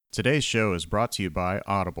Today's show is brought to you by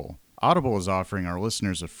Audible. Audible is offering our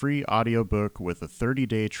listeners a free audiobook with a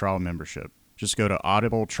 30-day trial membership. Just go to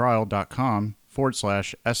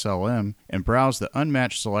audibletrial.com/SLM and browse the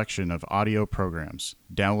unmatched selection of audio programs.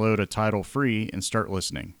 Download a title free and start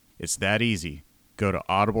listening. It's that easy. Go to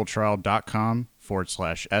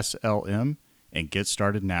audibletrial.com/SLM and get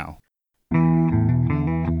started now.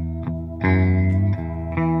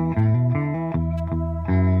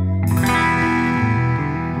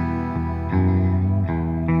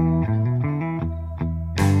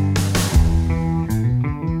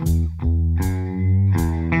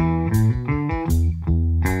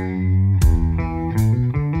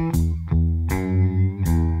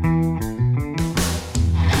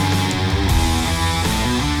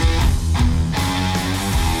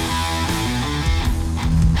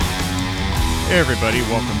 Hey everybody,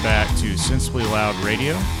 welcome back to Sensibly Loud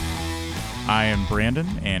Radio. I am Brandon,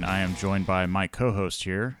 and I am joined by my co-host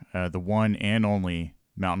here, the one and only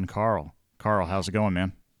Mountain Carl. Carl, how's it going,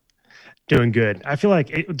 man? Doing good. I feel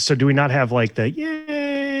like so. Do we not have like the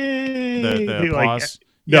yay, the applause?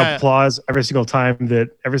 The applause every single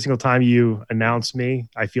time you announce me?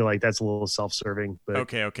 I feel like that's a little self-serving. But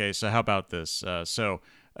Okay. So how about this? So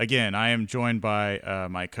again, I am joined by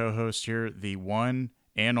my co-host here, the one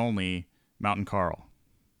and only Mountain Carl.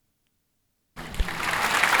 You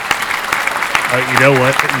know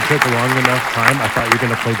what? You took a long enough time. I thought you were going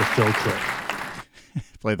to play the Phil clip.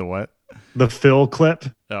 Play the what? The Phil clip.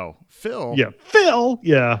 Oh, Phil? Yeah, Phil.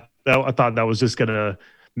 Yeah. I thought that was just going to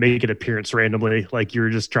make an appearance randomly, like you were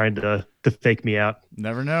just trying to fake me out.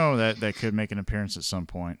 Never know. That could make an appearance at some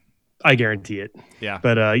point. I guarantee it. Yeah.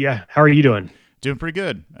 But yeah, how are you doing? Doing pretty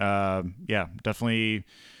good. Yeah, definitely.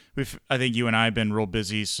 I think you and I have been real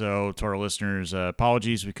busy, so to our listeners,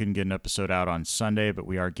 apologies we couldn't get an episode out on Sunday, but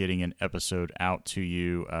we are getting an episode out to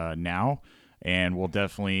you now, and we'll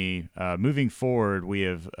definitely, moving forward, we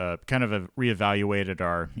have kind of reevaluated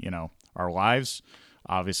our lives.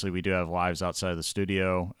 Obviously, we do have lives outside of the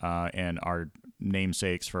studio and our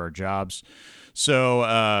namesakes for our jobs. So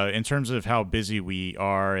in terms of how busy we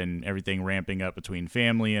are and everything ramping up between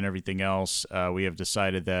family and everything else, we have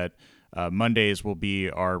decided that Mondays will be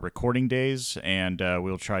our recording days, and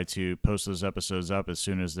we'll try to post those episodes up as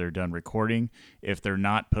soon as they're done recording. If they're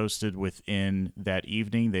not posted within that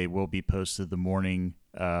evening, they will be posted the morning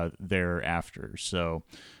thereafter. So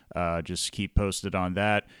just keep posted on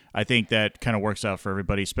that. I think that kind of works out for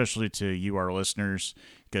everybody, especially to you, our listeners,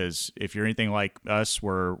 because if you're anything like us,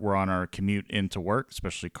 we're on our commute into work,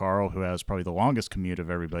 especially Carl, who has probably the longest commute of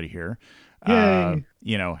everybody here.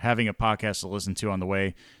 Having a podcast to listen to on the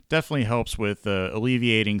way definitely helps with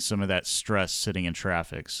alleviating some of that stress sitting in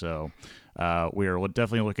traffic. So we are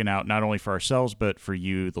definitely looking out not only for ourselves, but for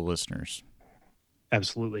you, the listeners.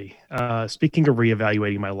 Absolutely. Speaking of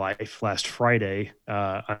reevaluating my life, last Friday,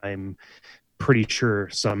 I'm pretty sure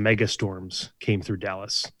some mega storms came through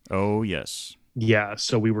Dallas. Oh, yes. Yeah.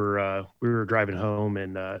 So we were driving home,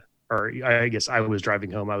 and or I guess I was driving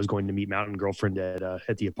home. I was going to meet Mountain girlfriend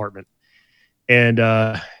at the apartment. And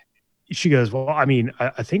she goes, well, I mean,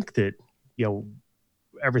 I think that,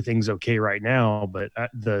 everything's okay right now, but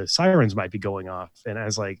the sirens might be going off. And I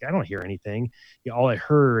was like, I don't hear anything. All I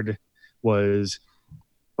heard was,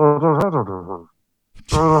 I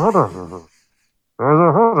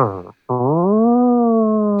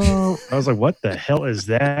was like, what the hell is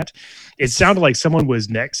that? It sounded like someone was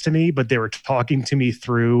next to me, but they were talking to me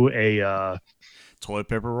through a toilet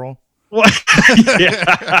paper roll.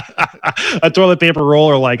 Yeah. A toilet paper roll,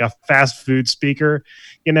 or like a fast food speaker,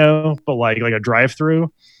 but like a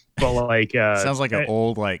drive-through, but like sounds like an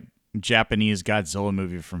old like Japanese Godzilla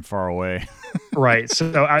movie from far away. Right.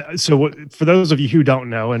 So for those of you who don't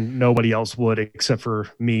know, and nobody else would except for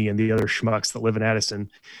me and the other schmucks that live in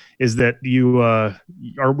Addison, is that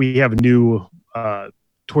we have new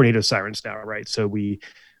tornado sirens now, right? So I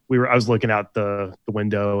was looking out the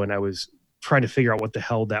window, and I was trying to figure out what the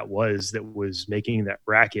hell that was making that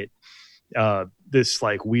racket. This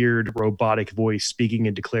like weird robotic voice speaking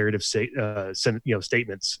in declarative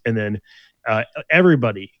statements, and then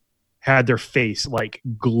everybody had their face like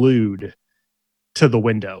glued to the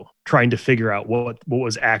window, trying to figure out what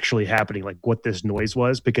was actually happening, like what this noise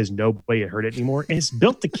was, because nobody had heard it anymore. And it's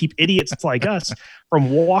built to keep idiots like us from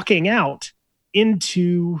walking out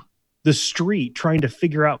into the street trying to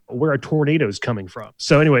figure out where a tornado is coming from.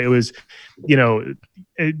 So anyway, it was,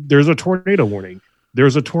 there's a tornado warning.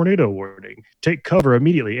 There's a tornado warning. Take cover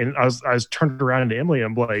immediately. And I was turned around to Emily.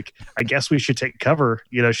 I'm like, I guess we should take cover.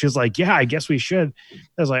 She was like, yeah, I guess we should.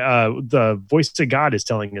 I was like, the voice of God is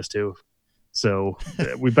telling us to. So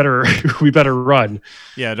we better run.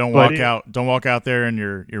 Yeah, don't walk out there in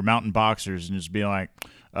your mountain boxers and just be like,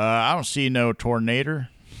 I don't see no tornado.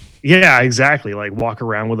 Yeah, exactly. Like walk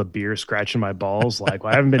around with a beer, scratching my balls. Like,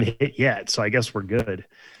 well, I haven't been hit yet, so I guess we're good.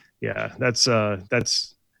 Yeah,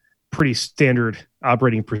 that's pretty standard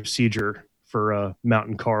operating procedure for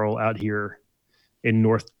Mountain Carl out here in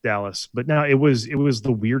North Dallas. But now it was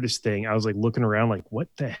the weirdest thing. I was like looking around, like, what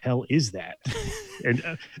the hell is that?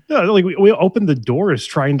 And no, like we opened the doors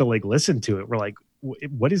trying to like listen to it. We're like,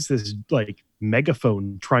 what is this like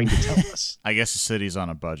megaphone trying to tell us? I guess the city's on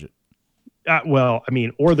a budget. Well, I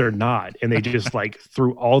mean, or they're not, and they just like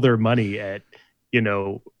threw all their money at,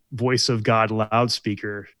 voice of God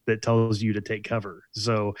loudspeaker that tells you to take cover.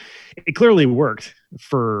 So it clearly worked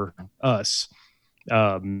for us.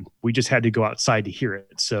 We just had to go outside to hear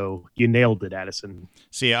it. So you nailed it, Addison.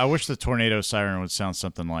 See, I wish the tornado siren would sound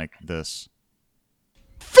something like this.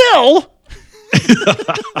 Phil!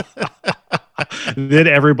 Then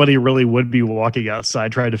everybody really would be walking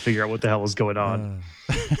outside trying to figure out what the hell is going on.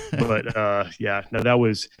 But yeah, no, that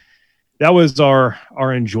was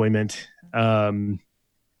our enjoyment.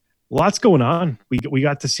 Lots going on. We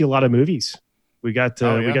got to see a lot of movies. We got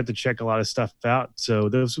to check a lot of stuff out. So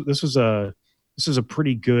this was a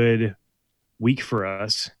pretty good week for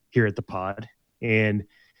us here at the pod. And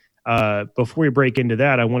before we break into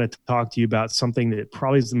that, I wanted to talk to you about something that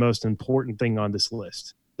probably is the most important thing on this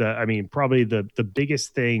list. Probably the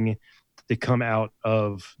biggest thing to come out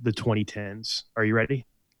of the 2010s. Are you ready?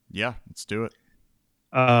 Yeah, let's do it.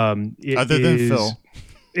 Other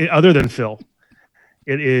than Phil,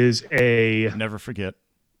 it is a never forget.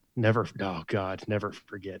 Oh God, never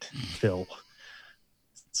forget Phil.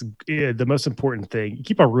 It's the most important thing. You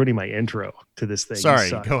keep on ruining my intro to this thing. Sorry,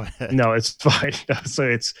 go ahead. No, it's fine. So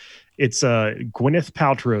it's Gwyneth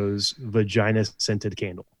Paltrow's Vagina scented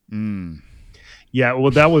candle. Yeah,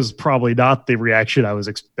 well, that was probably not the reaction I was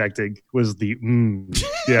expecting. Was the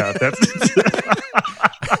yeah? That's.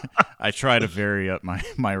 I try to vary up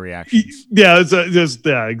my reactions. Yeah,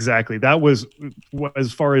 exactly. That was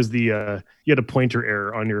as far as the you had a pointer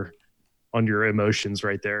error on your emotions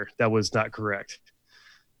right there. That was not correct.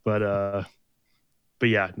 But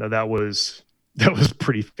yeah, no, that was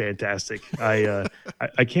pretty fantastic. I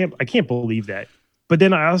can't believe that. But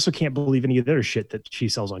then I also can't believe any of the other shit that she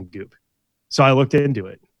sells on Goop. So I looked into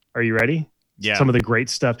it. Are you ready? Yeah. Some of the great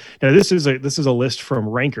stuff. Now this is a list from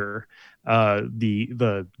Ranker.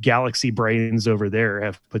 The Galaxy brains over there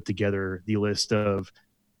have put together the list of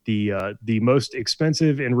the most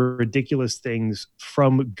expensive and ridiculous things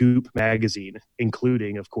from Goop magazine,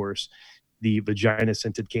 including, of course, the Vagina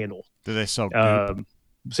scented candle. Do they sell Goop?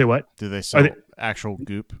 Say what? Do they sell actual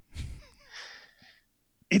Goop?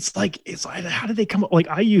 It's like how did they come up? Like,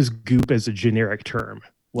 I use Goop as a generic term.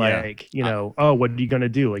 Like, oh, what are you going to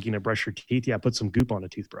do? Like, brush your teeth? Yeah, put some Goop on a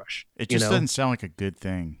toothbrush. It just doesn't sound like a good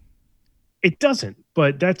thing. It doesn't,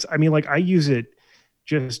 but I use it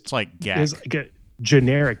just. It's like GAC. As like a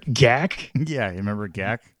generic GAC. Yeah, you remember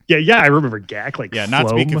GAC? Yeah, I remember GAC. Like, yeah, not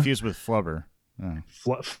to be confused with Flubber.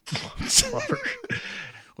 Flubber.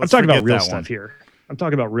 I'm talking about real stuff here. I'm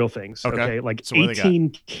talking about real things. Okay, like so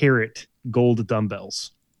 18 karat gold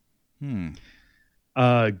dumbbells.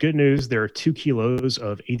 Good news, there are 2 kilos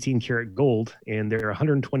of 18 karat gold, and they're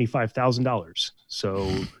 $125,000.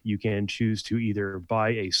 So you can choose to either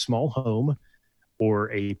buy a small home or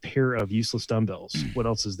a pair of useless dumbbells. What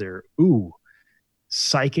else is there? Ooh,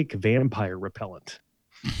 psychic vampire repellent.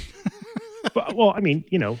 Well, I mean,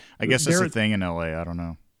 I guess it's a thing in LA. I don't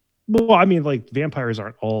know. Well, I mean, like, vampires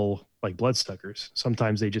aren't all like bloodsuckers.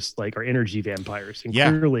 Sometimes they just like are energy vampires. And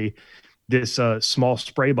clearly this small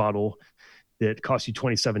spray bottle that costs you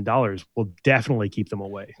 $27 will definitely keep them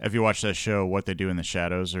away. Have you watched that show, What They Do in the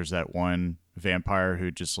Shadows? There's that one vampire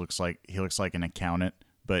who just looks like an accountant,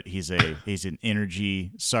 but he's an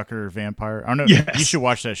energy sucker vampire. I don't know. Yes. You should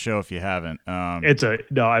watch that show if you haven't.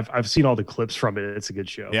 I've seen all the clips from it. It's a good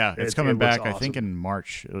show. Yeah, it's coming back. Awesome. I think in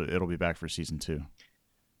March it'll be back for season 2.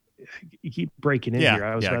 You keep breaking in here.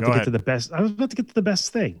 I was about to get to the best. I was about to get to the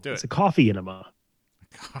best thing. It's a coffee enema.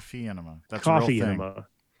 Coffee enema. That's coffee a real thing. Enema.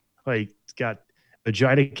 Like, it's got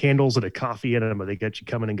vagina candles and a coffee enema. They get you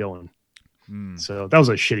coming and going. So that was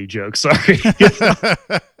a shitty joke. Sorry.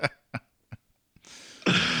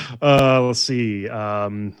 Let's see.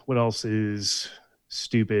 What else is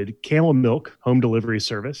stupid? Camel milk home delivery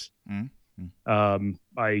service. I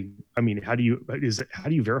mean, how do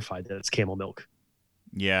you verify that it's camel milk?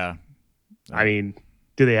 Yeah. I mean,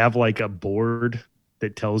 do they have like a board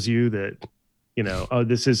that tells you that, oh,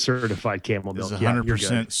 this is certified camel milk? This is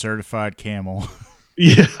 100% certified camel.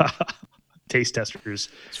 Yeah. taste testers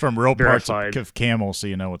It's from real verified. parts of camel, so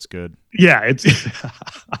you know it's good. Yeah,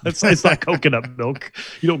 it's not coconut milk.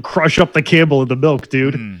 You don't crush up the camel in the milk,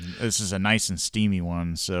 dude. This is a nice and steamy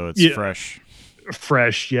one, so it's Yeah. fresh.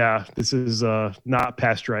 Fresh, yeah. This is not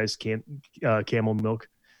pasteurized camel milk.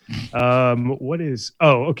 What is?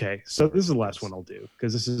 Oh, okay. So this is the last one I'll do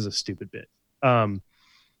because this is a stupid bit.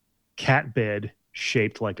 Cat bed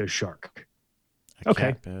shaped like a shark.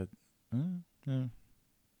 Okay. Cat bed.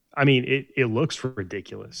 I mean, it looks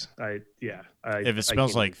ridiculous. If it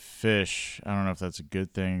smells like fish, I don't know if that's a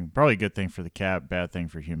good thing. Probably a good thing for the cat, bad thing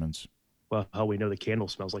for humans. Well, how we know the candle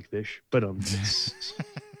smells like fish, but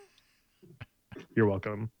you're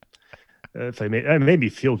welcome. It made me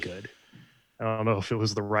feel good. I don't know if it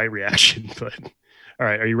was the right reaction, but all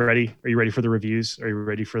right. Are you ready? Are you ready for the reviews? Are you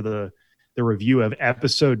ready for the review of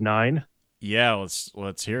episode 9? Yeah,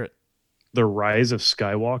 let's hear it. The Rise of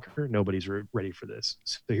Skywalker. Nobody's ready for this.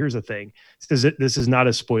 So here's the thing. This is not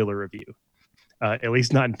a spoiler review. At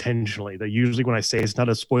least not intentionally. Usually when I say it's not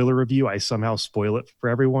a spoiler review, I somehow spoil it for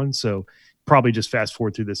everyone. So probably just fast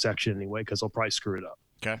forward through this section anyway, because I'll probably screw it up.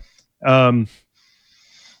 Okay.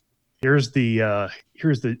 Here's the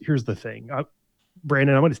thing.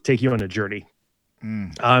 Brandon, I'm going to take you on a journey.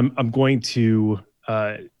 I'm going to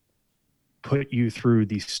put you through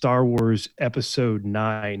the Star Wars Episode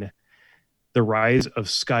 9, The Rise of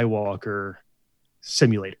Skywalker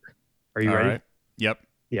simulator. Are you ready? Right. Yep.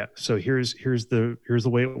 Yeah. So here's the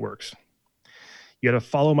way it works. You got to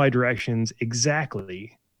follow my directions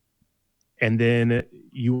exactly, and then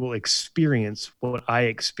you will experience what I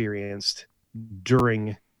experienced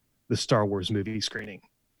during the Star Wars movie screening.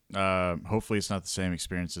 Hopefully it's not the same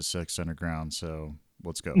experience as Six Underground, so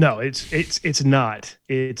let's go. No, it's not.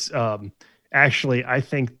 It's actually, I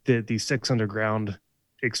think that the Six Underground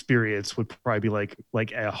experience would probably be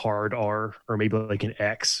like a hard R or maybe like an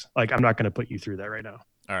X. Like, I'm not going to put you through that right now.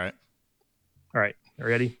 All right.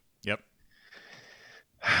 Ready? Yep.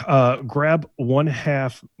 Grab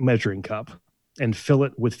 1/2 measuring cup and fill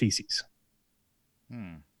it with feces.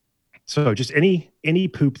 So just any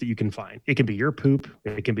poop that you can find. It can be your poop.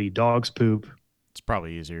 It can be dog's poop. It's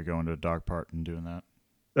probably easier going to a dog park and doing that.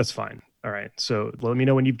 That's fine. All right. So let me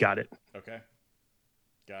know when you've got it. Okay.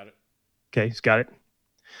 Got it. Okay, he's got it.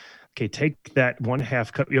 Okay, take that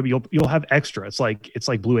 1/2 cup. You'll have extra. It's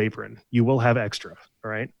like Blue Apron. You will have extra.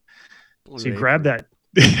 All right. So you grab that.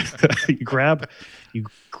 you grab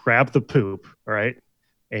the poop. All right,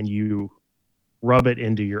 and you rub it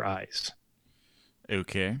into your eyes.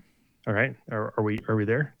 Okay. All right. Are we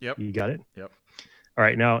there? Yep. You got it? Yep. All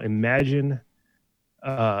right. Now imagine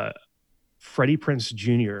Freddie Prinze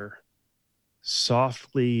Jr.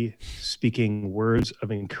 softly speaking words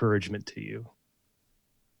of encouragement to you.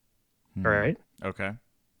 All right. Okay.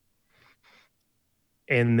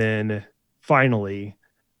 And then finally,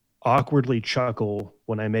 awkwardly chuckle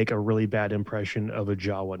when I make a really bad impression of a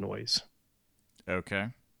Jawa noise. Okay.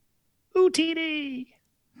 Ooh, TD.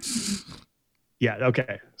 Yeah.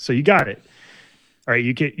 Okay. So you got it. All right.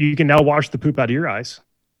 You can now wash the poop out of your eyes.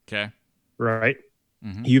 Okay. Right.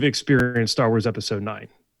 Mm-hmm. You've experienced Star Wars Episode 9.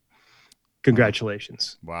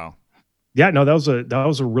 Congratulations. Wow. Yeah. No, that was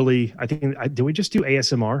a really. I think. Did we just do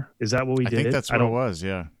ASMR? Is that what we did? I think that's what it was.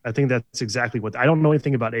 Yeah. I think that's exactly what. I don't know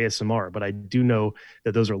anything about ASMR, but I do know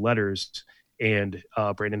that those are letters. And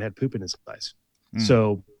Brandon had poop in his eyes.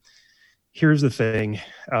 So here's the thing.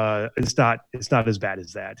 It's not as bad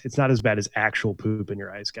as that. It's not as bad as actual poop in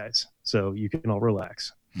your eyes, guys. So you can all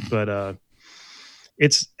relax. But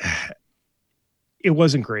it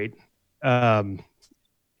wasn't great.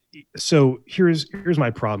 So here's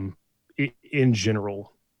my problem in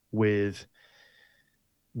general with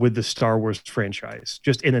the Star Wars franchise,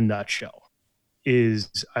 just in a nutshell,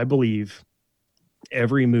 is I believe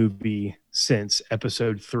every movie since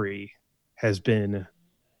Episode 3 has been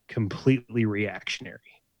completely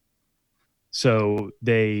reactionary. So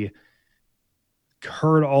they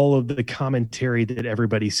heard all of the commentary that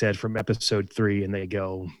everybody said from Episode 3 and they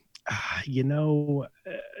go,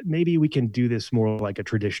 maybe we can do this more like a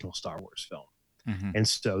traditional Star Wars film. Mm-hmm. And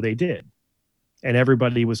so they did. And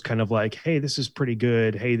everybody was kind of like, hey, this is pretty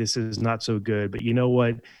good. Hey, this is not so good. But you know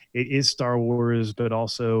what? It is Star Wars, but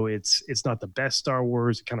also it's not the best Star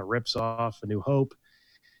Wars. It kind of rips off A New Hope.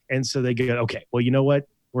 And so they go, okay, well, you know what?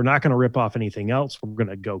 We're not going to rip off anything else. We're going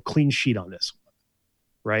to go clean sheet on this one.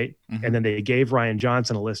 Right? Mm-hmm. And then they gave Rian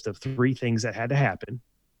Johnson a list of 3 things that had to happen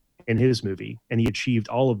in his movie. And he achieved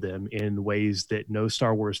all of them in ways that no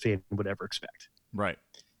Star Wars fan would ever expect. Right.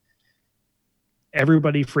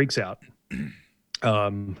 Everybody freaks out.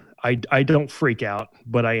 I don't freak out,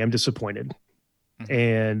 but I am disappointed. Mm-hmm.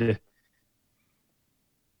 And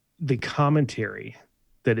the commentary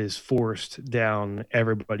that is forced down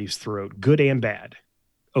everybody's throat, good and bad,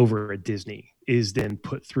 over at Disney is then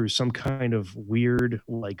put through some kind of weird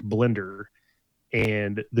like blender,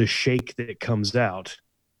 and the shake that comes out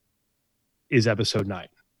is episode 9,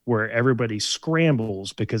 where everybody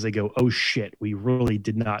scrambles because they go, oh shit, we really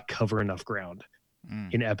did not cover enough ground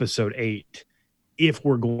in episode 8 if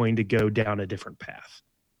we're going to go down a different path.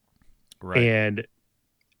 Right. And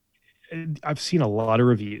I've seen a lot of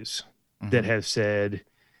reviews that have said,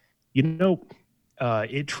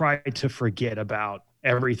 it tried to forget about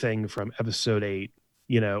everything from episode 8,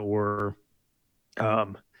 or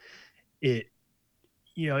it,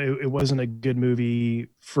 it wasn't a good movie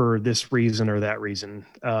for this reason or that reason.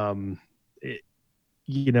 It,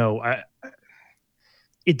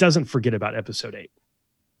 it doesn't forget about episode 8.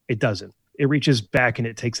 It doesn't. It reaches back and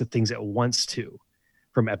it takes the things it wants to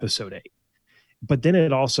from episode 8. But then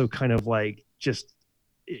it also kind of like just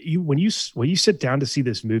when you sit down to see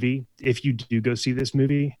this movie, if you do go see this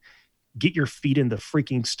movie, get your feet in the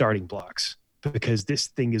freaking starting blocks, because this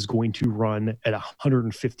thing is going to run at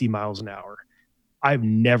 150 miles an hour. I've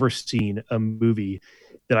never seen a movie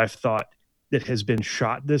that I've thought that has been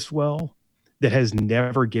shot this well that has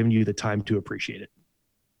never given you the time to appreciate it.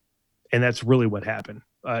 And that's really what happened.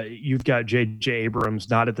 You've got J.J. Abrams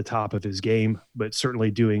not at the top of his game, but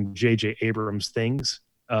certainly doing J.J. Abrams things.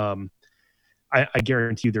 I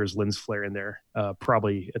guarantee you there's lens flare in there,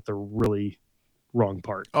 probably at the really wrong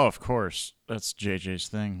part. Oh, of course. That's JJ's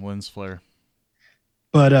thing, lens flare.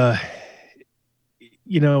 But,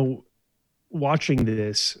 watching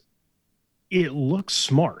this, it looks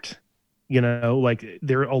smart. Like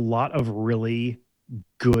there are a lot of really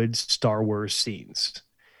good Star Wars scenes,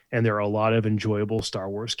 and there are a lot of enjoyable Star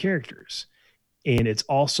Wars characters. And it's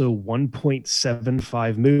also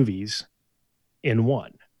 1.75 movies in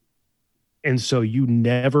one. And so you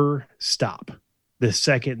never stop the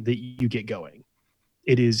second that you get going.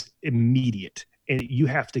 It is immediate. And you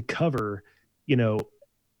have to cover,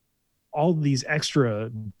 all these extra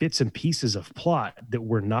bits and pieces of plot that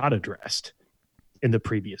were not addressed in the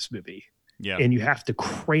previous movie. Yeah. And you have to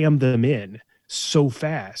cram them in so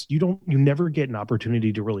fast. You never get an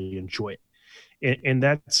opportunity to really enjoy it. And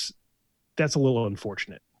that's a little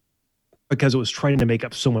unfortunate, because it was trying to make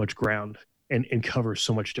up so much ground and cover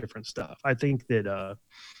so much different stuff. I think that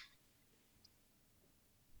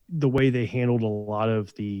the way they handled a lot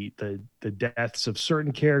of the deaths of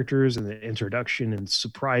certain characters and the introduction and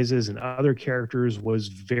surprises and other characters was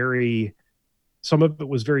some of it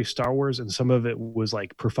was very Star Wars, and some of it was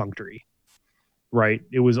like perfunctory. Right.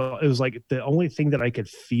 It was like the only thing that I could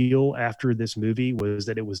feel after this movie was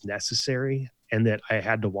that it was necessary and that I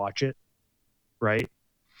had to watch it. Right.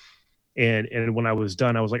 And when I was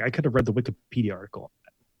done, I was like, I could have read the Wikipedia article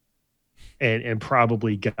and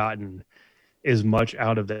probably gotten as much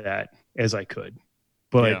out of that as I could.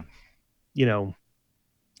 But,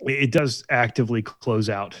 it does actively close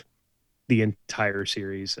out the entire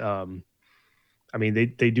series. I mean,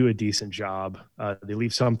 they do a decent job. They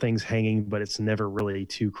leave some things hanging, but it's never really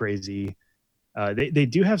too crazy. They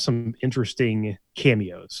do have some interesting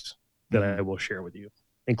cameos that I will share with you,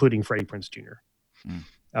 including Freddie Prinze Jr.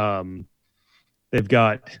 They've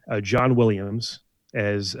got John Williams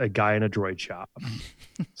as a guy in a droid shop,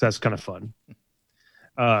 so that's kind of fun.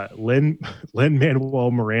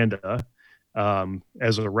 Lin-Manuel Miranda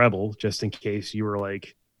as a rebel, just in case you were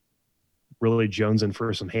like really jonesing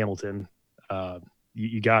for some Hamilton.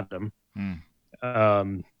 You got him.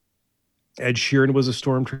 Ed Sheeran was a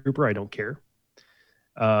stormtrooper. I don't care.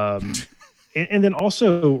 And then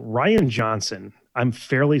also Ryan Johnson, I'm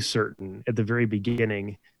fairly certain at the very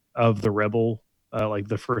beginning of the Rebel, like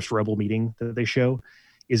the first Rebel meeting that they show,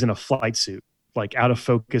 is in a flight suit, like out of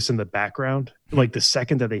focus in the background. Like the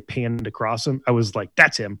second that they panned across him, I was like,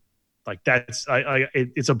 that's him. Like that's,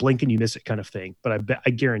 it's a blink and you miss it kind of thing. But I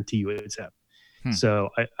guarantee you it's him. So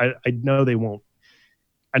I know they won't.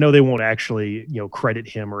 I know they won't actually, credit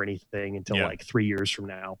him or anything until like 3 years from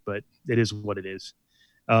now. But it is what it is.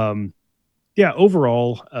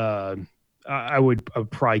 Overall, I would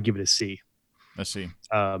probably give it a C. A C.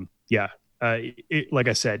 Like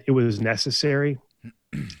I said, it was necessary.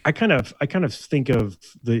 I kind of think of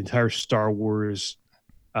the entire Star Wars.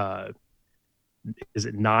 Is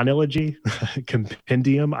it non-elegy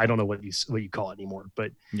compendium? I don't know what you call it anymore,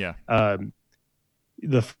 but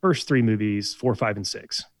the first 3 movies, 4, 5, and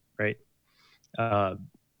 6, right?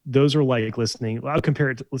 Those are like listening. I'll compare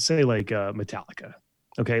it to, let's say, like Metallica.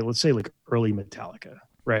 Okay, let's say like early Metallica,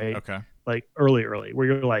 right? Okay. Like early, where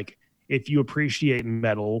you're like, if you appreciate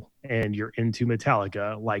metal and you're into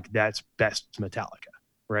Metallica, like that's best Metallica,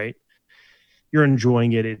 right? you're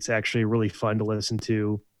enjoying it. It's actually really fun to listen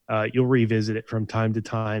to. You'll revisit it from time to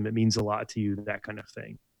time. It means a lot to you, that kind of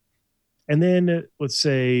thing. And then let's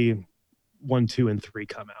say 1, 2, and 3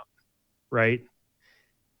 come out, right?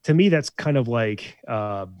 To me, that's kind of like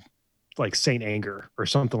Saint Anger or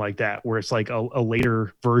something like that, where it's like a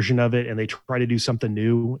later version of it, and they try to do something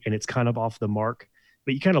new, and it's kind of off the mark.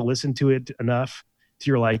 But you kind of listen to it enough to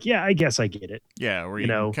you're like, yeah, I guess I get it. Yeah, or You you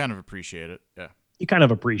know, kind of appreciate it. Yeah. you kind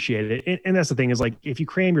of appreciate it, and that's the thing is like if you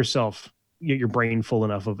cram yourself, your brain full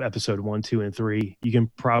enough of episode 1, 2, and 3, you can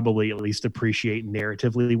probably at least appreciate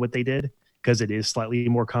narratively what they did because it is slightly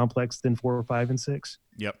more complex than 4, 5, and 6.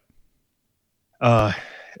 Yep. Uh,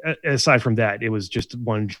 aside from that, it was just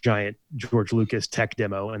one giant George Lucas tech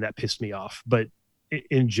demo, and that pissed me off. But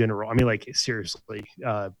in general, I mean, like seriously,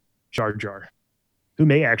 Jar Jar, who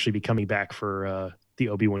may actually be coming back for the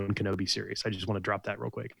Obi-Wan Kenobi series. I just want to drop that real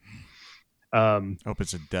quick. I hope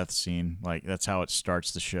it's a death scene. Like that's how it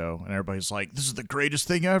starts the show, and everybody's like, "This is the greatest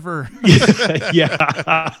thing ever." Yeah,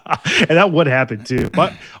 and that would happen too.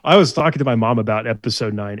 But I was talking to my mom about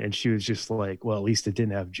episode 9, and she was just like, "Well, at least it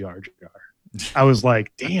didn't have Jar Jar." I was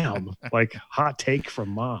like, "Damn!" Like hot take from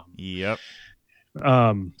mom. Yep.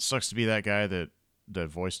 Um, Sucks to be that guy that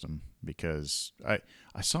voiced him because I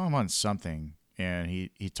saw him on something, and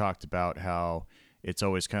he talked about how it's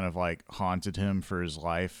always kind of like haunted him for his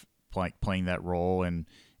life, like playing that role, and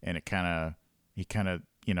it he kind of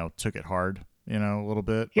took it hard, a little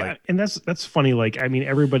bit. yeah, Like, and that's funny. Like, I mean,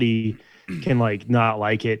 everybody can like not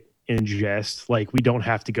like it in jest. Like, we don't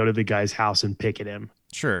have to go to the guy's house and pick at him.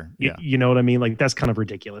 sure, You, yeah, you know what I mean? Like, that's kind of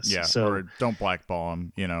ridiculous. yeah, So or don't blackball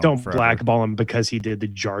him, don't forever. blackball him because he did the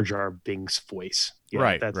Jar Jar Binks voice. Yeah,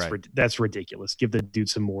 Right, that's right. that's ridiculous. Give the dude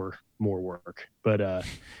some more work. But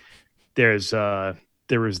there was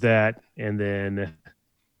that, and then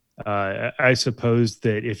I suppose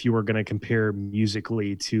that if you were going to compare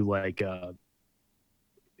musically to like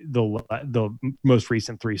the most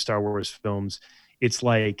recent 3 Star Wars films, it's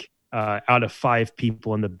like out of 5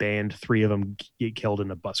 people in the band, 3 of them get killed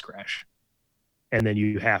in a bus crash, and then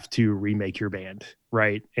you have to remake your band,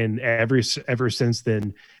 right? And ever since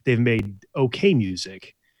then, they've made okay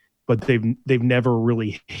music, but they've never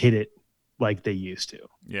really hit it like they used to.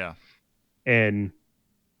 Yeah. And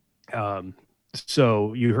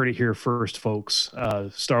so you heard it here first, folks.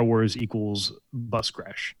 Star Wars equals bus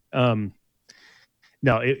crash.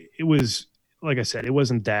 No, it was like I said, it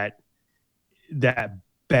wasn't that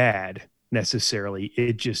bad necessarily.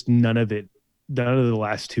 It just none of the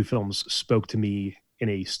last 2 films spoke to me in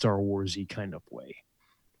a Star Warsy kind of way.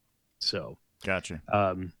 So Gotcha.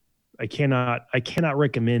 I cannot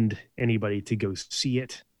recommend anybody to go see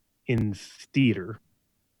it in theater,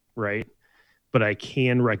 right? But I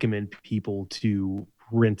can recommend people to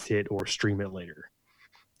rent it or stream it later.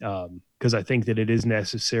 Because I think that it is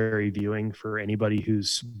necessary viewing for anybody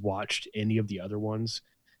who's watched any of the other ones.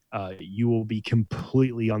 You will be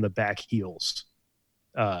completely on the back heels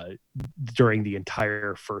during the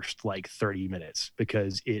entire first like 30 minutes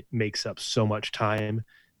because it makes up so much time.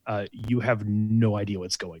 You have no idea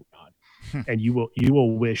what's going on, and you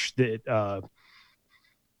will wish that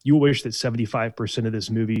 75% of this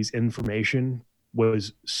movie's information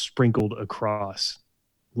was sprinkled across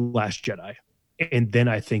Last Jedi, and then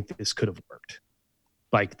I think this could have worked.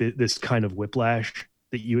 Like this kind of whiplash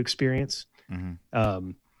that you experience,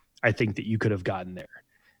 I think that you could have gotten there.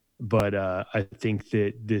 But I think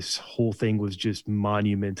that this whole thing was just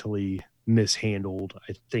monumentally mishandled.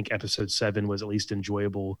 I think episode 7 was at least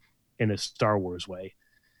enjoyable in a Star Wars way.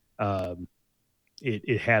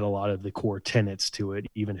 It had a lot of the core tenets to it,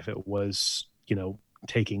 even if it was,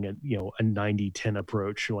 taking a 90-10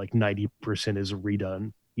 approach, like 90% is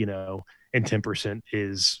redone, and 10%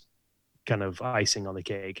 is kind of icing on the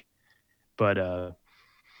cake. But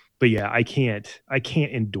yeah, I can't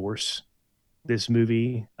endorse this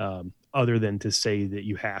movie other than to say that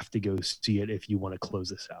you have to go see it if you want to close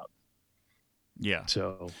this out. Yeah.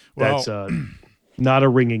 So Well, that's not a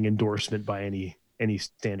ringing endorsement by any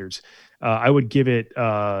standards. I would give it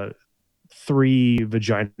 3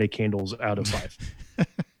 vagina candles out of 5.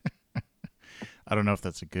 I don't know if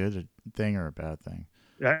that's a good thing or a bad thing.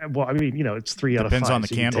 Well, I mean, it's 3 out of 5. Depends on the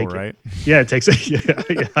candle, right? Yeah, it takes. Yeah,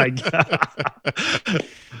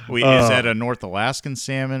 Is that a North Alaskan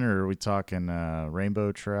salmon, or are we talking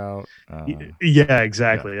rainbow trout? Yeah,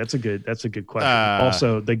 exactly. Yeah. That's a good question.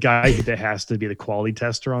 Also, the guy that has to be the quality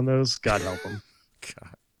tester on those, God help him.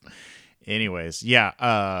 God. Anyways,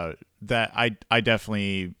 yeah, that I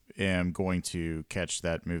definitely am going to catch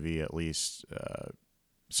that movie at least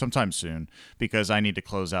sometime soon, because I need to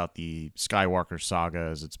close out the Skywalker saga,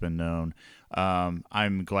 as it's been known.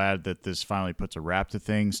 I'm glad that this finally puts a wrap to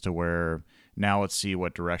things, to where now let's see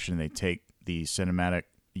what direction they take the cinematic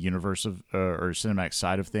universe of or cinematic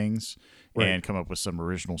side of things, Right. and come up with some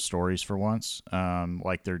original stories for once,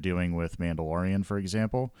 like they're doing with Mandalorian, for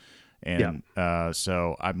example. And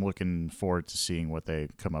so I'm looking forward to seeing what they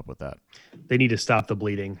come up with that. They need to stop the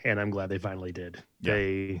bleeding, and I'm glad they finally did. Yeah.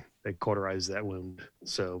 They cauterized that wound.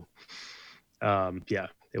 So yeah,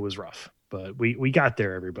 it was rough, but we got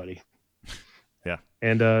there, everybody. Yeah.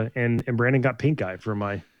 And Brandon got pink eye for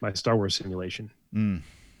my Star Wars simulation.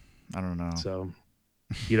 I don't know. So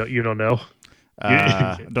you don't know.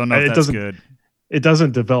 Don't know if that's good. It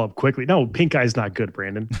doesn't develop quickly. No, pink eye's not good,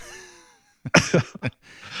 Brandon.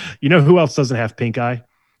 You know who else doesn't have pink eye?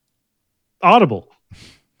 Audible.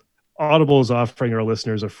 Audible is offering our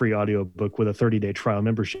listeners a free audiobook with a 30-day trial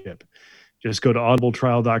membership. Just go to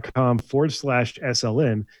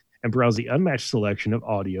audibletrial.com/SLM and browse the unmatched selection of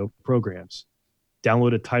audio programs.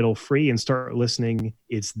 Download a title free and start listening.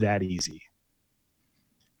 It's that easy.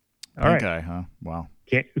 All pink right. eye, huh? Wow.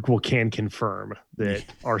 Can confirm that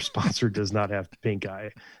our sponsor does not have pink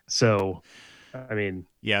eye. So, I mean,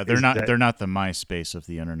 yeah, they're not the MySpace of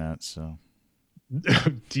the internet. So,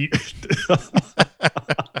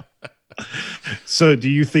 so do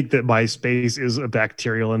you think that MySpace is a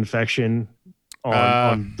bacterial infection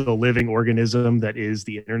on the living organism that is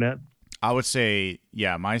the internet? I would say,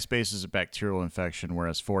 yeah, MySpace is a bacterial infection,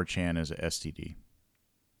 whereas 4chan is a STD.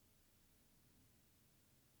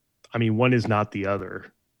 I mean, one is not the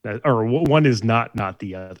other, or one is not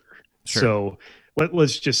the other. Sure. So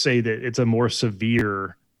let's just say that it's a more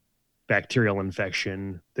severe bacterial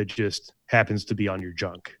infection that just happens to be on your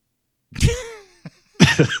junk.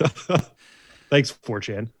 Thanks,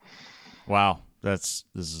 4chan. Wow, this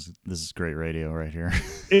is great radio right here.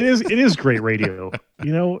 It is great radio.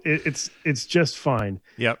 You know, it's just fine.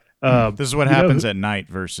 Yep. This is what happens at night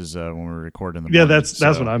versus when we're recording in the morning. Yeah, that's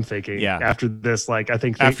what I'm thinking. Yeah. After this, like, I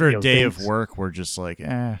think after a day of work, we're just like,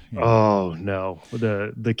 Oh no,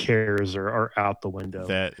 the cares are out the window.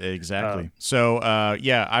 That exactly. So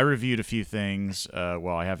yeah, I reviewed a few things.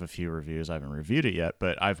 Well, I have a few reviews. I haven't reviewed it yet,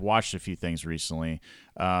 but I've watched a few things recently.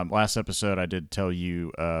 Last episode, I did tell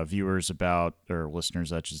you viewers about, or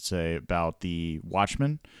listeners, I should say, about the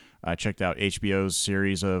Watchmen. I checked out HBO's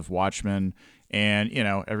series of Watchmen. And, you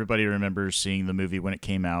know, everybody remembers seeing the movie when it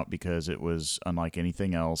came out because it was unlike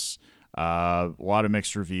anything else. A lot of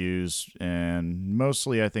mixed reviews, and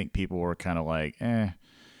mostly I think people were kind of like, eh.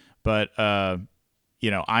 But,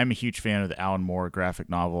 you know, I'm a huge fan of the Alan Moore graphic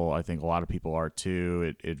novel. I think a lot of people are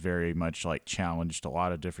too. It very much like challenged a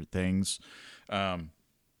lot of different things. And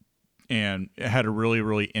it had a really,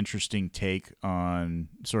 really interesting take on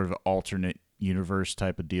sort of an alternate universe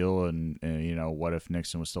type of deal, and you know, what if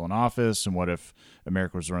Nixon was still in office, and what if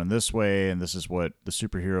America was run this way, and this is what the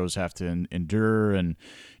superheroes have to endure, and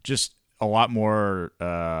just a lot more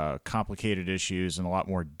complicated issues and a lot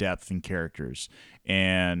more depth in characters.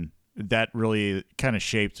 And that really kind of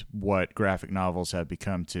shaped what graphic novels have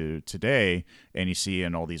become to today, and you see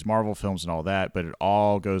in all these Marvel films and all that, but it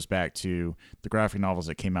all goes back to the graphic novels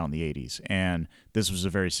that came out in the 80s, and this was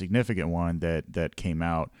a very significant one that came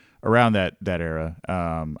out around that era,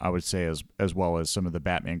 I would say, as well as some of the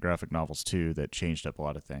Batman graphic novels too, that changed up a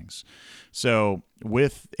lot of things. So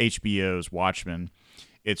with HBO's Watchmen,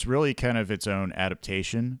 it's really kind of its own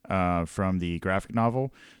adaptation from the graphic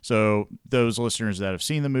novel. So those listeners that have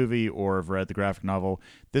seen the movie or have read the graphic novel,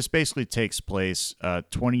 this basically takes place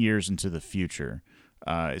 20 years into the future.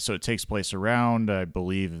 So it takes place around, I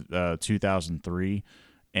believe, 2003.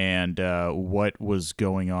 And what was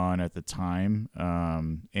going on at the time.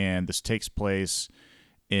 And this takes place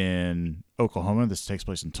in Oklahoma. This takes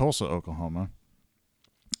place in Tulsa, Oklahoma.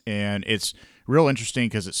 And it's real interesting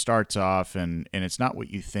because it starts off, and it's not what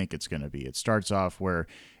you think it's going to be. It starts off where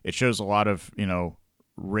it shows a lot of, you know,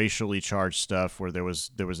 racially charged stuff, where there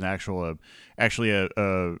was an actually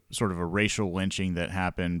a sort of a racial lynching that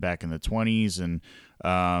happened back in the 20s, and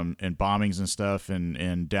bombings and stuff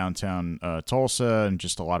in downtown Tulsa, and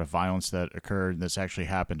just a lot of violence that occurred. This actually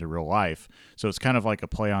happened in real life. So it's kind of like a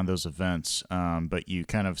play on those events, but you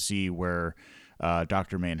kind of see where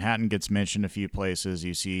Dr. Manhattan gets mentioned a few places.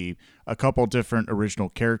 You see a couple different original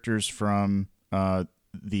characters from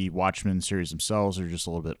the Watchmen series themselves. They're just a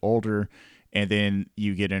little bit older. And then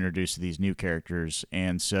you get introduced to these new characters.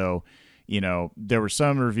 And so, you know, there were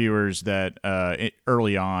some reviewers that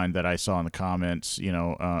early on that I saw in the comments, you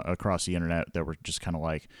know, across the internet, that were just kind of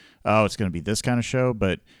like, oh, it's going to be this kind of show.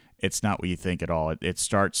 But it's not what you think at all. It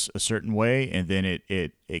starts a certain way, and then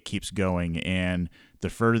it keeps going. And the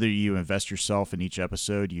further you invest yourself in each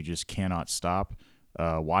episode, you just cannot stop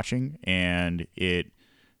watching. And it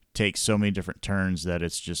takes so many different turns that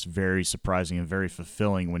it's just very surprising and very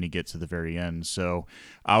fulfilling when you get to the very end. So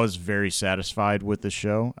I was very satisfied with the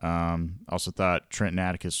show. Also thought Trent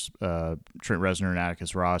Reznor and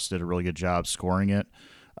Atticus Ross did a really good job scoring it.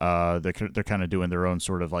 They're kind of doing their own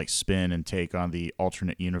sort of like spin and take on the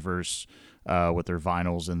alternate universe with their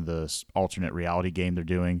vinyls and the alternate reality game they're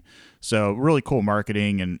doing. So really cool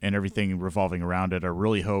marketing and everything revolving around it. I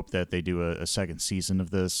really hope that they do a second season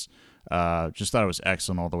of this. Just thought it was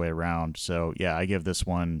excellent all the way around. So yeah, I give this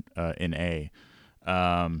one an A.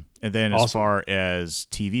 And then as far as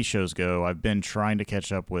TV shows go, I've been trying to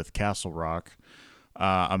catch up with Castle Rock.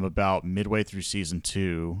 I'm about midway through season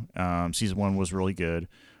 2. Season 1 was really good,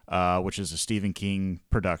 which is a Stephen King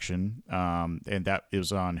production, and that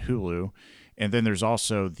is on Hulu. And then there's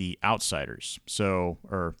also The Outsiders.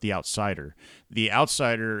 Or The Outsider. The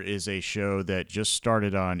Outsider is a show that just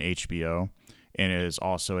started on HBO, and it is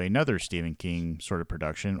also another Stephen King sort of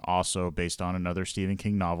production, also based on another Stephen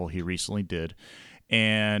King novel he recently did.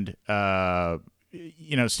 And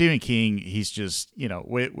Stephen King, he's just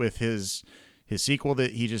with his sequel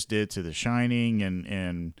that he just did to The Shining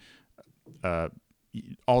and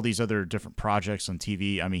all these other different projects on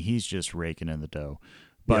TV. I mean, he's just raking in the dough.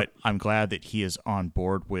 But yep. I'm glad that he is on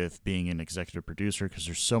board with being an executive producer, because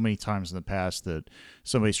there's so many times in the past that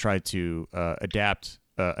somebody's tried to adapt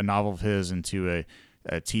a novel of his into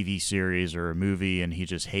a TV series or a movie, and he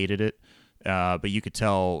just hated it. But you could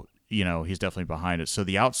tell, he's definitely behind it. So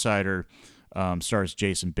The Outsider stars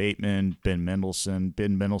Jason Bateman, Ben Mendelsohn.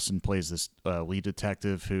 Ben Mendelsohn plays this lead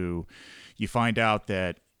detective who you find out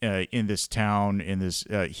that in this town,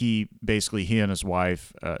 he and his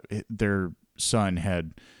wife, their son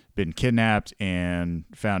had been kidnapped and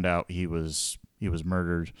found out he was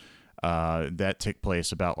murdered. That took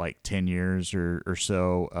place about like 10 years or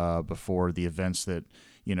so before the events that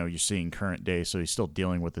you're seeing current day. So he's still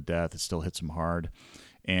dealing with the death. It still hits him hard.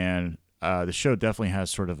 And the show definitely has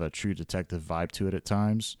sort of a true detective vibe to it at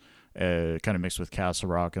times, kind of mixed with Castle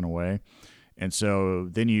Rock in a way. And so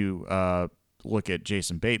then you look at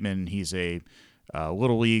Jason Bateman. He's a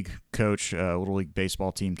Little League coach, Little League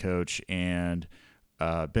baseball team coach, and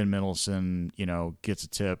Ben Mendelsohn, gets a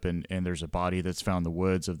tip, and there's a body that's found in the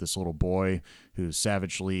woods of this little boy who's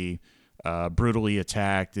savagely, brutally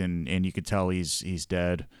attacked, and you could tell he's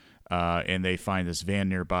dead. And they find this van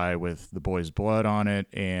nearby with the boy's blood on it,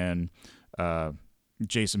 and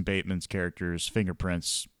Jason Bateman's character's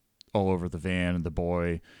fingerprints all over the van and the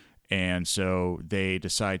boy. And so they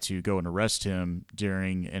decide to go and arrest him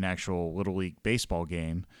during an actual Little League baseball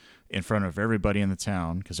game in front of everybody in the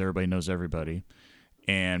town, because everybody knows everybody,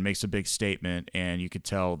 and makes a big statement. And you could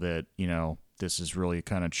tell that, this is really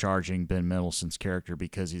kind of charging Ben Mendelsohn's character,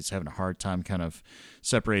 because he's having a hard time kind of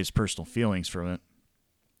separating his personal feelings from it.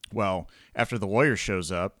 Well, after the lawyer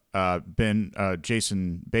shows up,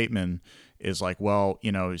 Jason Bateman is like, well,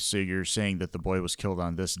 so you're saying that the boy was killed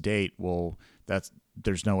on this date. Well,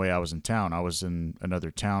 there's no way I was in town. I was in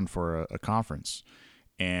another town for a conference.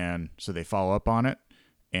 And so they follow up on it,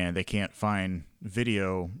 and they can't find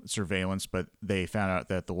video surveillance, but they found out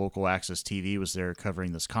that the local access TV was there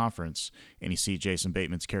covering this conference. And you see Jason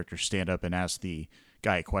Bateman's character stand up and ask the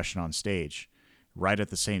guy a question on stage, right at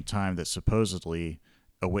the same time that supposedly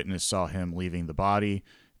a witness saw him leaving the body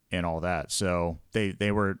and all that. So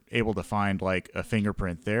they were able to find like a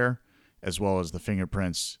fingerprint there, as well as the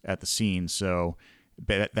fingerprints at the scene. So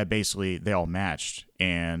that basically they all matched,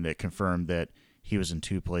 and it confirmed that he was in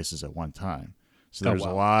two places at one time. So there's a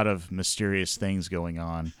lot of mysterious things going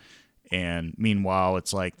on. And meanwhile,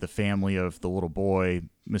 it's like the family of the little boy,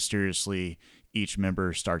 mysteriously, each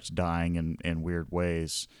member starts dying in weird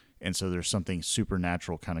ways. And so there's something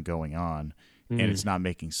supernatural kind of going on. And it's not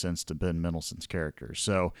making sense to Ben Mendelsohn's character.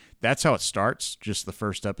 So that's how it starts, just the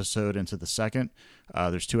first episode into the second.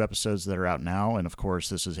 There's 2 episodes that are out now, and of course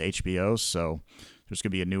this is HBO, so there's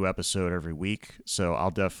going to be a new episode every week. So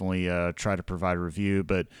I'll definitely try to provide a review,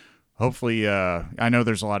 but hopefully, I know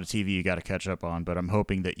there's a lot of TV you got to catch up on, but I'm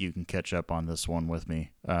hoping that you can catch up on this one with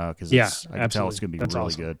me, because I can tell it's going to be really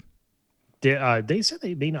awesome. good. They said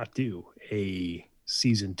they may not do a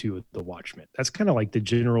season 2 of The Watchmen. That's kind of like the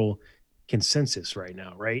general consensus right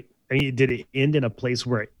now, right? I mean, did it end in a place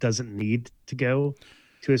where it doesn't need to go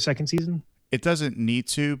to a second season? It doesn't need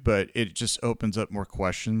to, but it just opens up more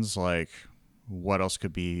questions, like what else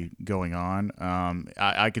could be going on.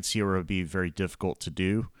 I could see where it would be very difficult to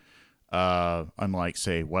do, unlike,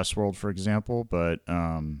 say, Westworld, for example. But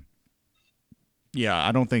Yeah,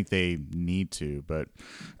 I don't think they need to, but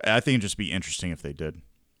I think it'd just be interesting if they did.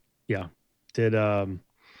 Yeah. Did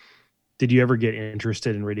did you ever get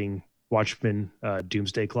interested in reading Watchmen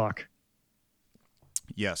Doomsday Clock?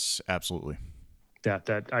 Yes, absolutely.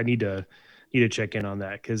 That I need to check in on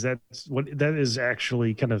that, because that's what that is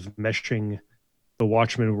actually kind of meshing the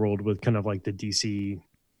Watchmen world with kind of like the DC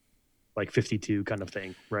like 52 kind of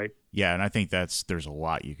thing, right? Yeah, and I think there's a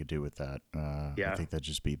lot you could do with that. I Yeah. think that'd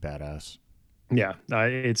just be badass. Yeah,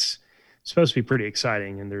 it's supposed to be pretty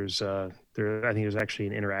exciting, and there I think there's actually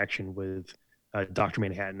an interaction with Doctor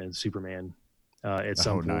Manhattan and Superman at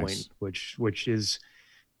some Oh, point, nice. which is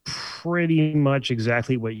pretty much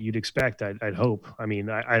exactly what you'd expect. I'd hope. I mean,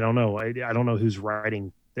 I don't know. I don't know who's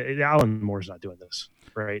writing. Alan Moore's not doing this,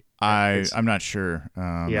 right? It's I'm not sure.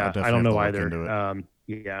 I yeah, I definitely don't have to know look either. into it.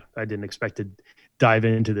 Yeah, I didn't expect to dive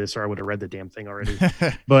into this, or I would have read the damn thing already.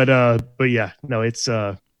 But yeah, no, it's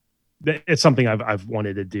something I've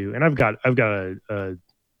wanted to do, and I've got a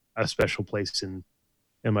special place in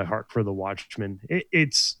my heart for the Watchmen.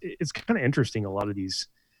 It's kind of interesting. A lot of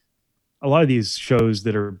these shows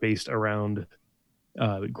that are based around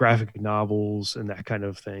graphic novels and that kind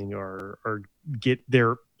of thing are get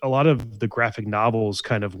there. A lot of the graphic novels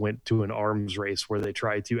kind of went to an arms race where they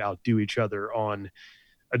tried to outdo each other on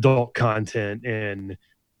adult content and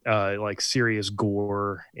like serious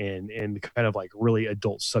gore and kind of like really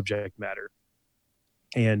adult subject matter.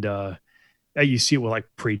 And you see it with like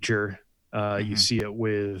Preacher, you Hmm. see it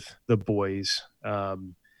with The Boys,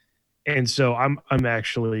 and so I'm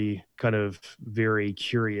actually kind of very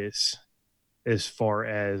curious as far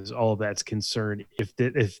as all of that's concerned.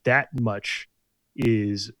 If that much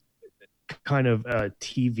is kind of a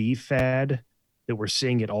TV fad that we're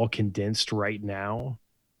seeing it all condensed right now,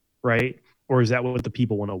 right? Or is that what the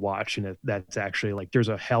people want to watch? And that's actually like there's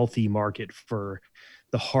a healthy market for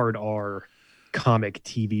the hard R comic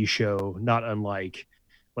TV show, not unlike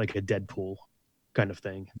like a Deadpool kind of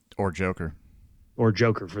thing, Or Joker. or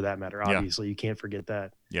Joker for that matter. Yeah, Obviously, you can't forget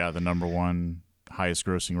that. yeah, the number one highest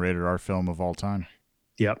grossing rated R film of all time.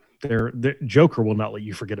 Yep, the Joker will not let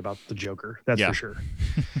you forget about the Joker. That's for Yeah. sure.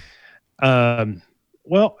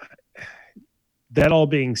 Well, that all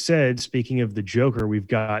being said, speaking of the Joker, we've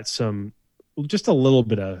got just a little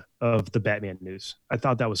bit of the Batman news. I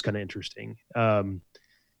thought that was kind of interesting.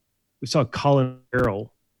 We saw Colin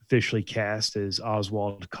Farrell officially cast as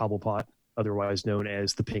Oswald Cobblepot, otherwise known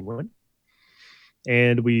as the Penguin.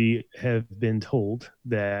 And we have been told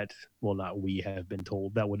that, well, not we have been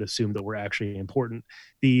told, that would assume that we're actually important.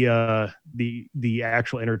 The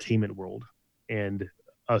actual entertainment world and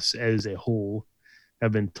us as a whole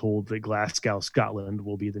have been told that Glasgow, Scotland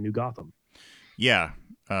will be the new Gotham. Yeah.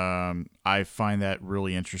 I find that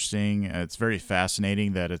really interesting. It's very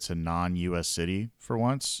fascinating that it's a non-U.S. city for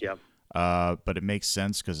once. Yeah. But it makes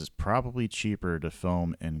sense because it's probably cheaper to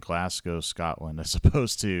film in Glasgow, Scotland, as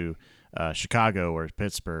opposed to Chicago or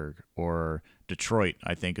Pittsburgh or Detroit.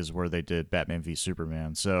 I think is where they did Batman v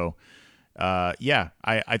Superman. So, yeah,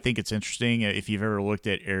 I think it's interesting. If you've ever looked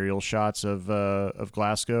at aerial shots of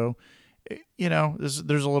Glasgow,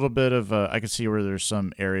 there's a little bit of I can see where there's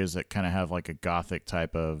some areas that kind of have like a gothic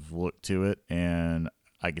type of look to it, and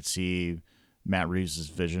I could see Matt Reeves'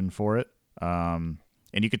 vision for it.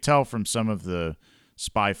 And you could tell from some of the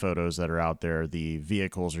spy photos that are out there, the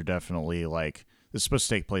vehicles are definitely like this is supposed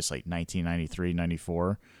to take place like 1993,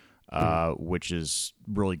 94, Mm, which is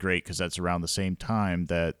really great because that's around the same time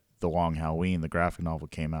that The Long Halloween, the graphic novel,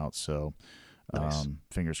 came out. So nice.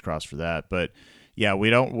 fingers crossed for that. But yeah, we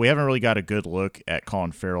haven't really got a good look at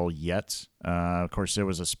Colin Farrell yet. Of course, there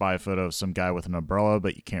was a spy photo of some guy with an umbrella,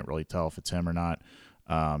 but you can't really tell if it's him or not.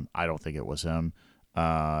 I don't think it was him.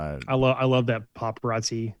 I love that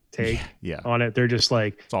paparazzi Yeah, take yeah, on it. They're just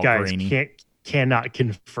like, it's all guys, grainy. cannot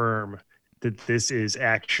confirm that this is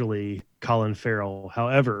actually Colin Farrell.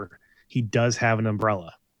 However, he does have an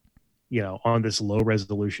umbrella, on this low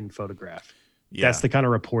resolution photograph. That's Yeah, the kind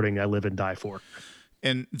of reporting I live and die for.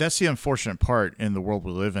 and that's the unfortunate part in the world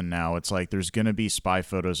we live in now. It's like there's going to be spy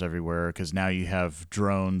photos everywhere because now you have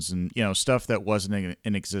drones and stuff that wasn't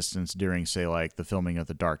in existence during, say, like the filming of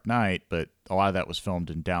The Dark Knight. But a lot of that was filmed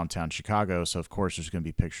in downtown Chicago, so of course there's going to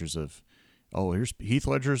be pictures of, oh, here's Heath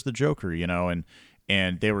Ledger's the Joker,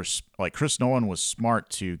 and they were like Chris Nolan was smart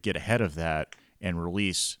to get ahead of that and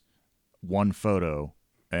release one photo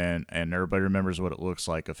and everybody remembers what it looks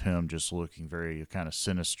like of him just looking very kind of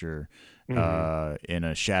sinister Hmm. in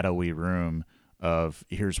a shadowy room of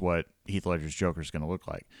here's what Heath Ledger's Joker is going to look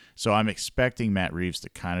like. So I'm expecting Matt Reeves to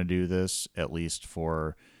kind of do this at least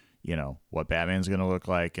for what Batman's going to look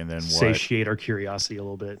like and then what Satiate our curiosity a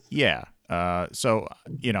little bit. yeah So,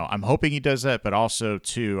 I'm hoping he does that, but also,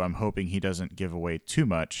 too, I'm hoping he doesn't give away too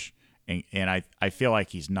much. And I feel like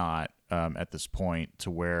he's not at this point to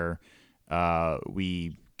where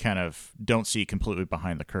we kind of don't see completely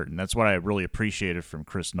behind the curtain. That's what I really appreciated from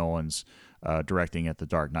Chris Nolan's directing at the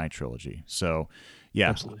Dark Knight trilogy. So, yeah,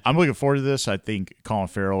 Absolutely. I'm looking forward to this. I think Colin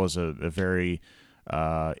Farrell is a very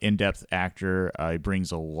in-depth actor. He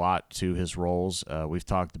brings a lot to his roles. We've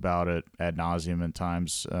talked about it ad nauseum at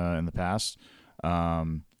times in the past.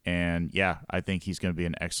 And yeah, I think he's going to be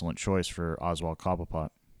an excellent choice for Oswald Cobblepot.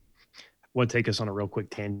 Want to take us on a real quick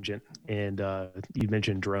tangent, and you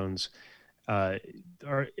mentioned drones. Uh,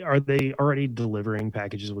 are they already delivering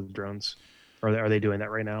packages with drones? Are they doing that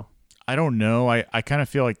right now? I don't know. I kind of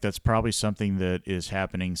feel like that's probably something that is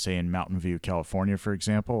happening, say, in Mountain View, California, for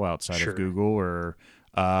example, outside of Sure. Google,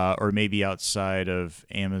 or maybe outside of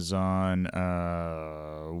Amazon,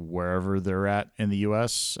 wherever they're at in the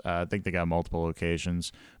U.S. I think they got multiple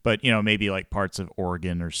locations, but maybe like parts of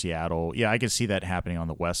Oregon or Seattle. Yeah, I could see that happening on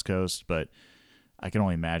the West Coast, but I can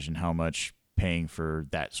only imagine how much paying for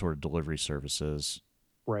that sort of delivery services.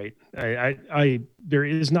 Right. There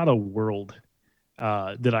is not a world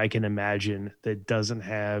that I can imagine that doesn't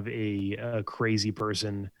have a crazy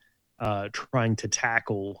person trying to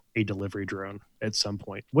tackle a delivery drone at some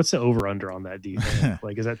point. What's the over under on that? Do you think?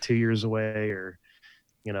 Like, is that 2 years away, or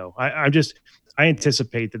I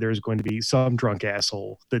anticipate that there's going to be some drunk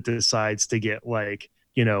asshole that decides to get like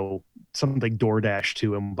something DoorDash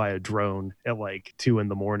to him by a drone at like 2 in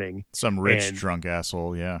the morning, Some rich and drunk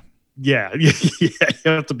asshole, yeah. yeah, yeah, you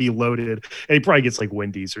have to be loaded. And he probably gets like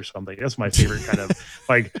Wendy's or something. That's my favorite kind of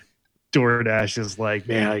like DoorDash is like,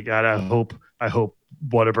 man, I hope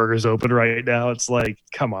Whataburger's open right now. It's like,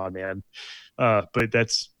 come on, man. But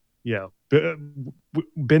that's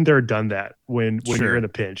been there, done that when you're in Sure. a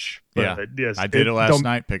pinch. Yeah. But yes, I did it last don't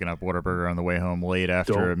night picking up Whataburger on the way home late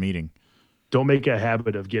after a don't meeting. don't make a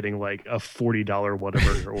habit of getting like a $40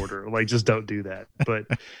 Whataburger order. Like, just don't do that.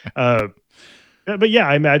 Uh, but yeah,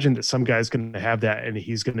 I imagine that some guy's going to have that, and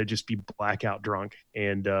he's going to just be blackout drunk.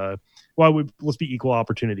 And let's be equal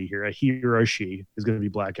opportunity here. A he or a she is going to be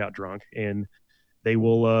blackout drunk, and they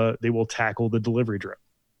will tackle the delivery drone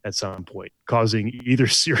at some point, causing either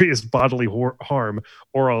serious bodily harm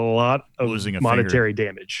or a lot of Losing a monetary finger.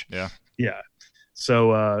 damage. Yeah. Yeah.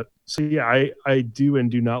 So yeah, I do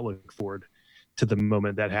and do not look forward to the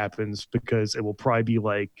moment that happens, because it will probably be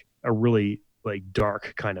like a really like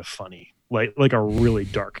dark kind of funny, like a really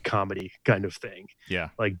dark comedy kind of thing, Yeah.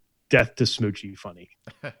 like death to Smoochie funny.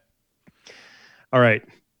 All right.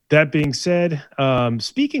 That being said,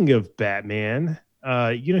 speaking of Batman,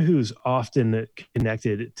 who's often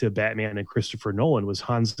connected to Batman and Christopher Nolan was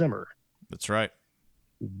Hans Zimmer. That's right.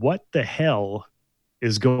 What the hell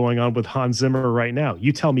is going on with Hans Zimmer right now?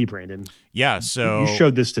 You tell me, Brandon. Yeah. You So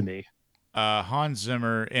showed this to me. Hans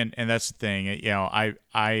Zimmer, and that's the thing.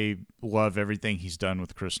 I love everything he's done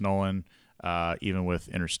with Chris Nolan. Even with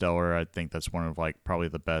Interstellar, I think that's one of like probably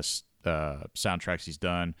the best soundtracks he's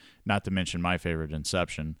done. Not to mention my favorite,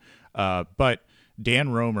 Inception. But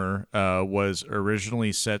Dan Romer was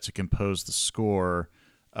originally set to compose the score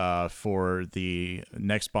for the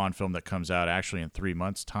next Bond film that comes out actually in 3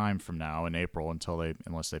 months' time from now, in April,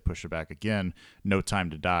 unless they push it back again. No Time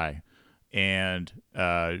to Die. And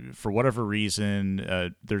for whatever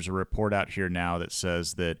reason, there's a report out here now that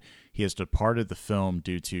says that he has departed the film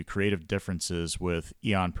due to creative differences with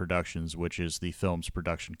Eon Productions, which is the film's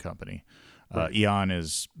production company. Right. Eon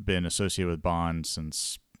has been associated with Bond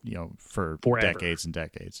since, for Forever. decades and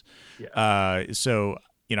decades. Yeah. So,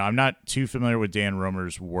 I'm not too familiar with Dan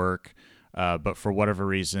Romer's work. But for whatever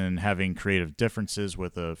reason, having creative differences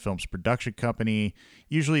with a film's production company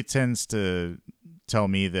usually tends to tell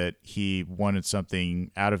me that he wanted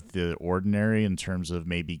something out of the ordinary in terms of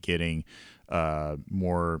maybe getting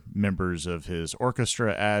more members of his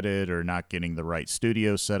orchestra added, or not getting the right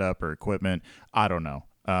studio set up or equipment. I don't know.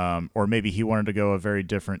 Or maybe he wanted to go a very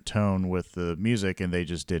different tone with the music and they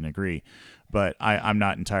just didn't agree. But I'm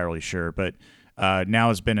not entirely sure. But now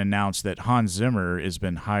it's been announced that Hans Zimmer has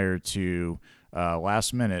been hired to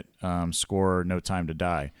last minute score No Time to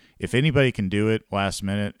Die. If anybody can do it last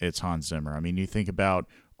minute, it's Hans Zimmer. I mean, you think about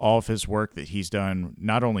all of his work that he's done,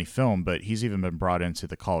 not only film, but he's even been brought into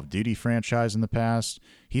the Call of Duty franchise in the past.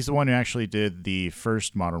 He's the one who actually did the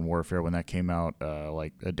first Modern Warfare when that came out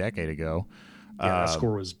like a decade ago. Yeah, that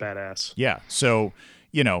score was badass. Yeah. So,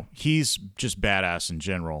 he's just badass in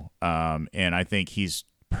general. And I think he's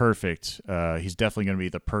perfect. He's definitely going to be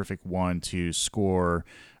the perfect one to score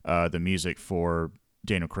the music for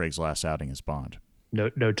Daniel Craig's last outing as Bond.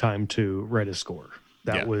 No time to write a score.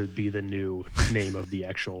 That Yeah. would be the new name of the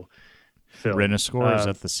actual film. Rent-A-Score, is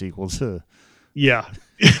that the sequel to? Yeah.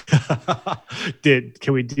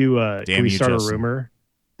 Can we do? Can we start Justin. a rumor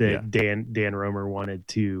that Yeah. Dan Romer wanted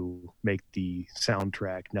to make the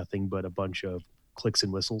soundtrack nothing but a bunch of clicks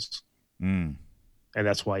and whistles, Mm, and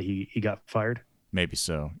that's why he got fired? maybe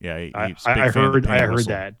so. Yeah, he's a I big fan of the heard whistle.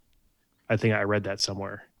 that. I think I read that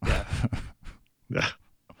somewhere. Yeah.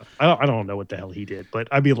 I don't know what the hell he did, but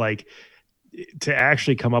I mean, like, to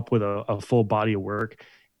actually come up with a full body of work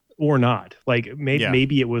or not, like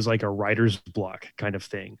maybe it was like a writer's block kind of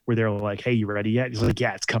thing where they're like, "Hey, you ready yet?" He's like,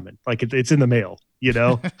 "Yeah, it's coming. Like it's in the mail."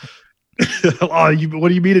 What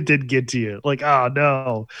do you mean it didn't get to you? Like, oh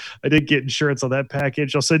no, I didn't get insurance on that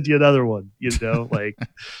package. I'll send you another one. Like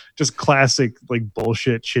just classic like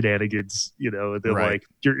bullshit shenanigans. And then Right. like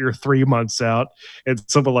you're 3 months out, and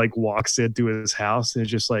someone like walks into his house and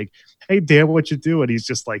is just like, "Hey Dan, what you doing?" He's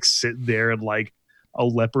just like sitting there in like a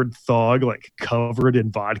leopard thong, like covered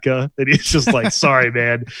in vodka, and he's just like, "Sorry,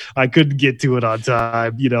 man, I couldn't get to it on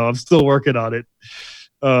time. I'm still working on it."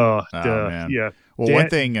 Oh, man. yeah. Well, one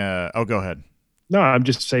thing. Go ahead. No, I'm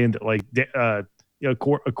just saying that, like,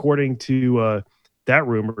 according to that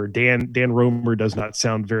rumor, Dan Romer does not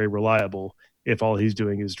sound very reliable if all he's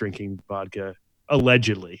doing is drinking vodka,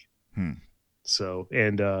 allegedly. So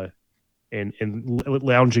and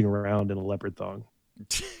lounging around in a leopard thong.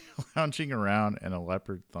 Lounging around in a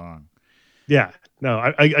leopard thong. Yeah,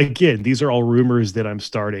 no. Again, these are all rumors that I'm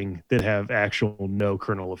starting that have actual no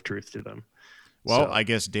kernel of truth to them. Well, So. I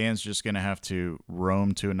guess Dan's just going to have to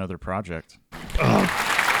roam to another project. Oh,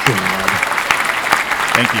 God.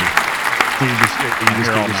 Thank you. You just get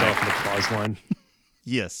yourself in the applause line.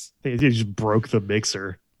 Yes. You just broke the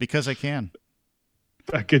mixer. Because I can.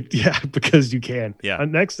 I could, yeah, because you can. Yeah.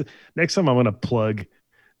 Next time I'm going to plug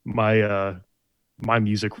my my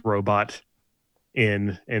music robot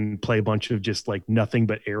in and play a bunch of just like nothing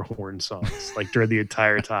but air horn songs like during the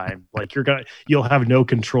entire time. Like you'll have no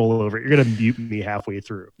control over it. You're gonna mute me halfway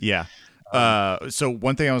through. Yeah. So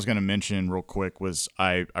one thing I was going to mention real quick was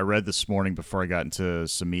I read this morning before I got into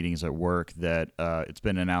some meetings at work that it's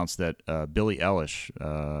been announced that Billie Eilish,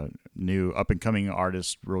 new up and coming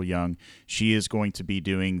artist, real young, she is going to be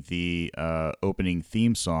doing the opening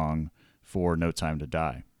theme song for No Time to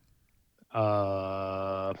Die.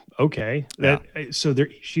 Okay. So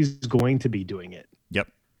she's going to be doing it. Yep.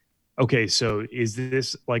 Okay, so is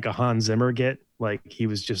this like a Hans Zimmer get? Like he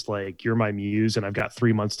was just like, "You're my muse, and I've got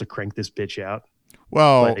 3 months to crank this bitch out."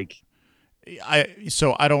 Well, like,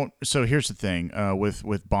 so here's the thing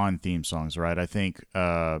with Bond theme songs, right? I think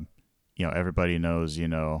everybody knows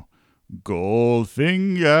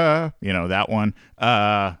Goldfinger, that one.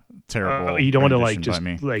 Terrible. You don't want to like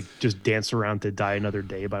just dance around to Die Another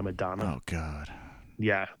Day by Madonna. Oh God.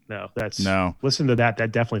 Yeah, no. Listen to that.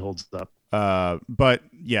 That definitely holds up. But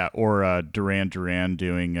yeah, or Duran Duran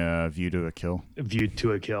doing View to a Kill. View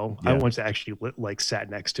to a Kill. Yeah. I once actually sat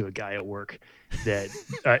next to a guy at work that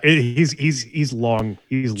he's long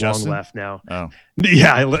Justin? long left now. Oh.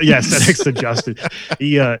 Yeah, sat next to Justin.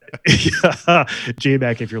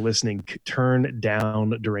 J-Mac, if you're listening, turn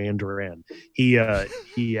down Duran Duran. He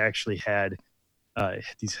actually had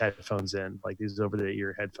these headphones in, like these over the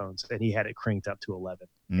ear headphones, and he had it cranked up to 11,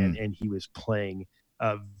 and he was playing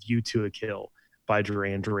View to a Kill by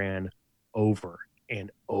Duran Duran over and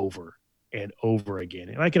over and over again.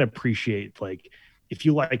 And I can appreciate, like, if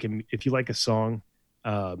you like a song,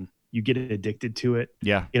 you get addicted to it.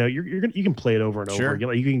 Yeah. You can play it over and Sure. over again.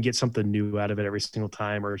 Like, you can get something new out of it every single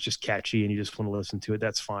time, or it's just catchy and you just want to listen to it.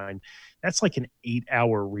 That's fine. That's like an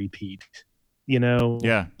 8-hour repeat.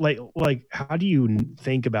 Yeah. Like how do you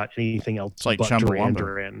think about anything else? It's like but Chumbawamba.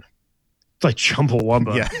 Duran? It's like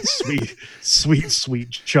Chumbawamba. Yeah.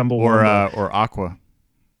 sweet Chumbawamba. Or Aqua.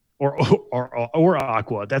 Or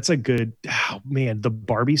Aqua. That's a good. Oh man, the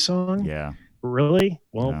Barbie song. Yeah. Really?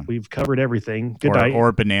 Well, We've covered everything. Good night.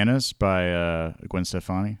 Or Bananas by Gwen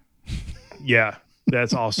Stefani. Yeah,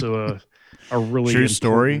 that's also a really true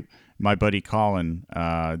story. My buddy Colin,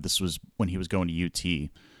 this was when he was going to UT.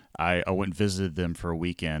 I went and visited them for a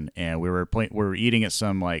weekend, and we were eating at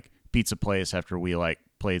some like pizza place after we like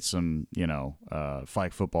played some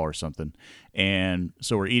flag football or something, and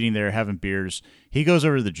so we're eating there having beers. He goes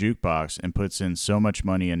over to the jukebox and puts in so much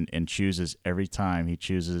money and chooses every time he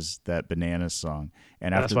chooses that Bananas song,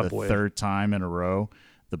 and after the third time in a row,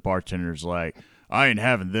 the bartender's like, "I ain't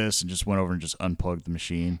having this," and just went over and just unplugged the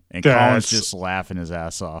machine. And Colin's just laughing his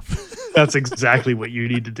ass off. That's exactly what you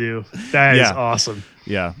need to do. That is awesome.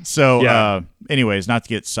 Yeah. So, anyways, not to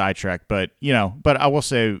get sidetracked, but I will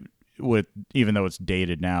say with even though it's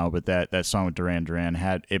dated now, but that song with Duran Duran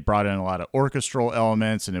it brought in a lot of orchestral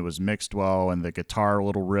elements, and it was mixed well, and the guitar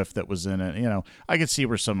little riff that was in it. I could see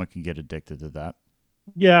where someone can get addicted to that.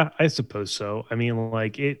 Yeah, I suppose so. I mean,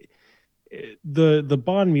 like the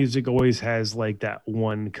Bond music always has like that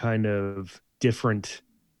one kind of different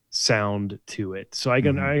sound to it. So I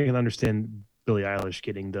can understand Billie Eilish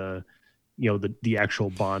getting the actual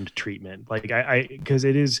Bond treatment. Like I because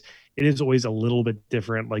it is always a little bit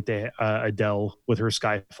different. Like the Adele with her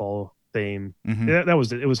Skyfall theme. Mm-hmm. That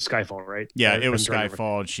was it. It was Skyfall, right? Yeah, it was I'm trying to remember.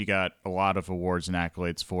 Skyfall, and she got a lot of awards and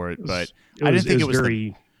accolades for it. But It I was didn't it think was it was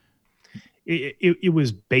very it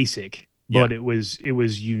was basic, yeah, but it was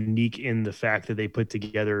unique in the fact that they put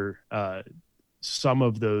together some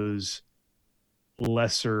of those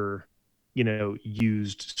lesser,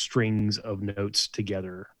 used strings of notes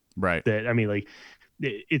together. right. That I mean, like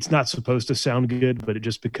it's not supposed to sound good, but it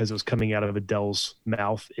just because it was coming out of Adele's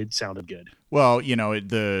mouth, it sounded good. Well,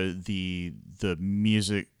 the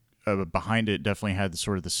music behind it definitely had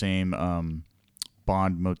sort of the same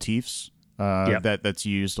Bond motifs Yeah, that's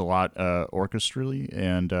used a lot orchestrally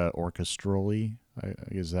and orchestrally.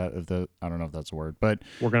 Is that if the I don't know if that's a word, but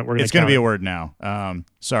we're gonna it's going to count be a it. word now.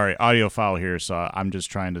 Sorry, audio file here, so I'm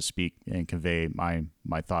just trying to speak and convey my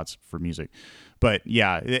thoughts for music. But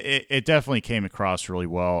yeah, it definitely came across really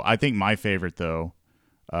well. I think my favorite though,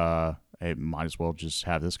 I might as well just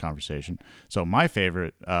have this conversation. So my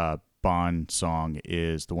favorite Bond song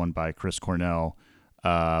is the one by Chris Cornell,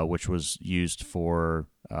 which was used for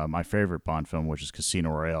my favorite Bond film, which is Casino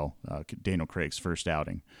Royale, Daniel Craig's first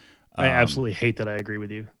outing. I absolutely hate that I agree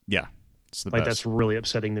with you. Yeah, it's the Like best. that's really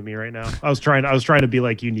upsetting to me right now. I was trying to be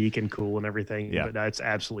like unique and cool and everything, Yeah. but that's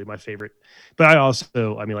absolutely my favorite. But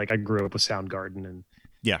I mean, like I grew up with Soundgarden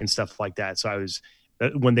Yeah, and stuff like that. So I was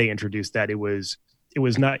when they introduced that, it was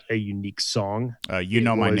not a unique song. You It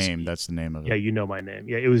Know My was Name. That's the name of yeah, it. you know my name.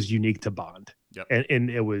 Yeah, it was unique to Bond, Yep. and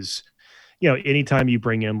it was anytime you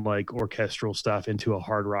bring in like orchestral stuff into a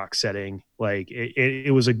hard rock setting, like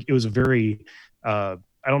it was a very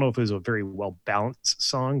I don't know if it was a very well balanced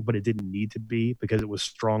song, but it didn't need to be because it was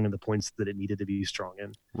strong in the points that it needed to be strong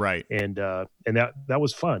in, Right. and that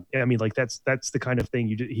was fun. I mean, like that's the kind of thing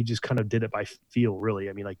he just kind of did it by feel, really.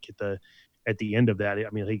 I mean, like at the end of that, I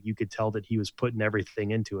mean, like you could tell that he was putting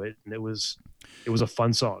everything into it, and it was a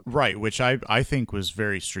fun song. Right, which I think was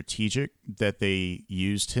very strategic that they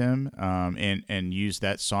used him and used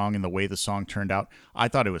that song and the way the song turned out. I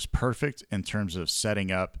thought it was perfect in terms of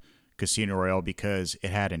setting up Casino Royale because it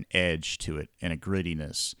had an edge to it and a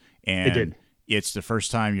grittiness. It And did. it's the first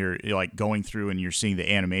time you're like going through and you're seeing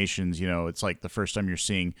the animations. It's like the first time you're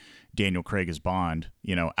seeing Daniel Craig as Bond,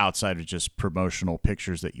 outside of just promotional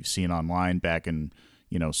pictures that you've seen online back in,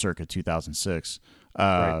 circa 2006.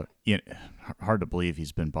 Right. Hard to believe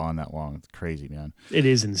he's been Bond that long. It's crazy, man. It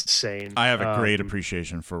is insane. I have a great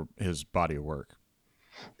appreciation for his body of work.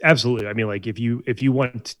 Absolutely. I mean, like if you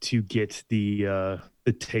want to get the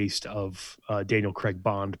taste of Daniel Craig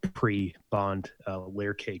Bond pre-Bond,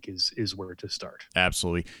 Layer Cake is where to start.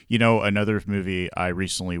 Absolutely. Another movie I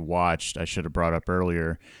recently watched, I should have brought up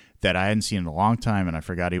earlier, that I hadn't seen in a long time and I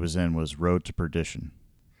forgot he was in, was Road to Perdition.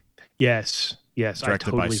 Yes, I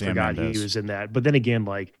Directed by totally Sam forgot Mendes. he was in that. But then again,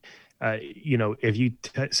 like, if you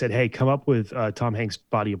said, "Hey, come up with Tom Hanks'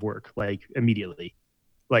 body of work," like immediately,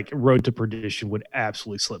 like Road to Perdition would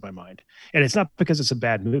absolutely slip my mind. And it's not because it's a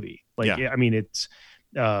bad movie. Like, Yeah. I mean, it's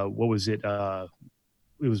what was it?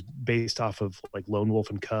 It was based off of like Lone Wolf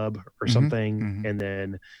and Cub or something, Mhm. and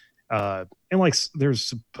then and like there's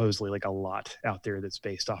supposedly like a lot out there that's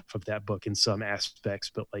based off of that book in some aspects,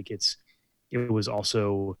 but like it was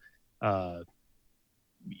also uh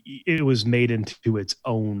it was made into its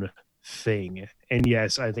own thing. And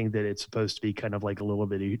yes, I think that it's supposed to be kind of like a little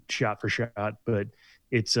bit shot for shot, but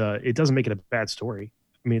it doesn't make it a bad story.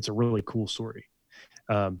 I mean, it's a really cool story.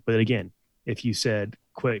 But again, if you said,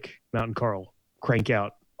 quick, Mountain Carl, crank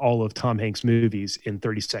out all of Tom Hanks movies in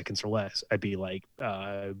 30 seconds or less, I'd be like,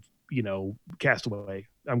 Castaway,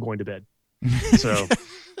 I'm going to bed. So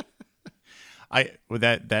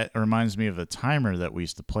that reminds me of a timer that we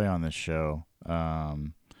used to play on this show.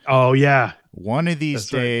 oh yeah, One of these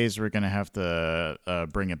that's right. days we're gonna have to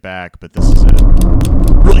bring it back, but this is it.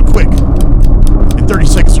 Really quick, in 30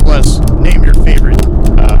 seconds or less, name your favorite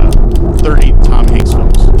 30 Tom Hanks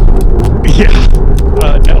films. Yeah.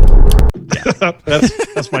 No.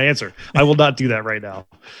 That's my answer. I will not do that right now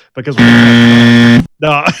because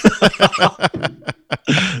no.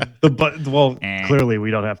 Clearly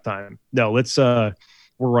we don't have time. No, let's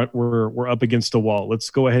we're up against a wall. Let's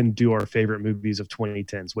go ahead and do our favorite movies of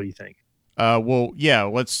 2010s. What do you think? Well, yeah,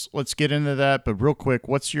 let's get into that. But real quick,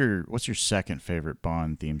 what's your second favorite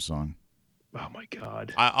Bond theme song? Oh my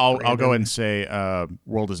God, I'll go ahead and Brandon. say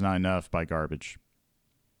 "World Is Not Enough" by Garbage.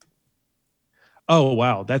 Oh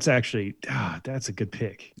wow, that's actually that's a good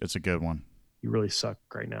pick. It's a good one. You really suck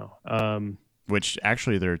right now. Which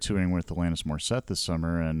actually they're touring with Alanis Morissette this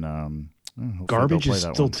summer, and hopefully they'll Garbage play is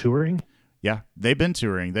that still one. touring. Yeah, they've been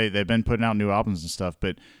touring. They've been putting out new albums and stuff.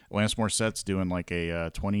 But Alanis Morissette's doing like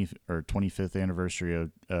a 25th anniversary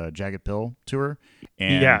of Jagged Pill tour,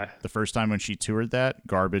 and Yeah, the first time when she toured that,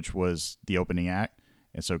 Garbage was the opening act,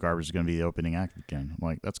 and so Garbage is going to be the opening act again. I'm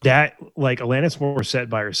like, that's cool. that like Alanis Morissette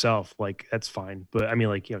by herself, like that's fine. But I mean,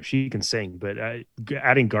 like she can sing, but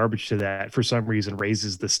adding Garbage to that for some reason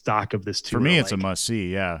raises the stock of this For tour. me, it's a Like, must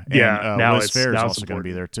see. Yeah, and yeah, Liz Fair is now it's also going to be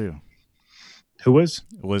important. there too. Who was?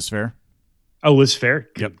 Liz Fair. Oh, Liz Fair.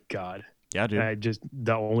 Yep. Good God. Yeah, dude. I just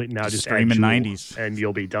the only now Just just add screaming Jewel '90s. and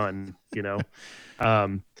you'll be done.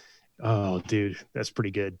 Um, oh, dude, that's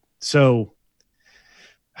pretty good. So,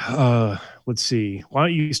 let's see. Why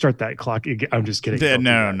don't you start that clock? I'm just kidding. Yeah, Don't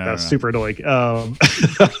do no, that. no, That's no. super annoying.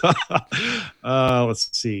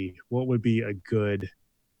 Let's see. What would be a good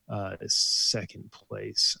second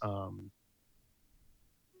place?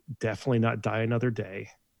 Definitely not Die Another Day.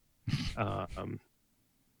 Um,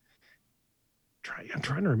 I'm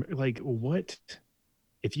trying to remember. Like, what?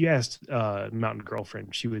 If you asked Mountain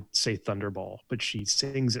Girlfriend, she would say Thunderball, but she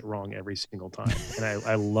sings it wrong every single time, and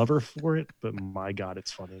I love her for it. But my God,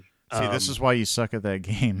 it's funny. See, this is why you suck at that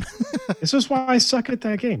game. This is why I suck at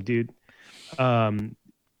that game, dude. Um,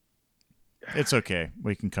 It's okay.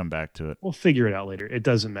 We can come back to it. we'll figure it out later. It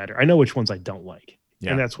doesn't matter. I know which ones I don't like,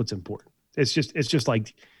 and Yeah. that's what's important. It's just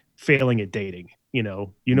like failing at dating. Mm.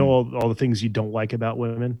 All the things you don't like about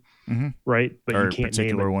women, Mm-hmm. right? But you Or can't name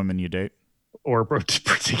particular it, women you date. or a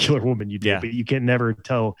particular woman you date, Yeah. but you can never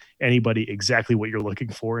tell anybody exactly what you're looking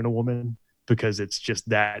for in a woman because it's just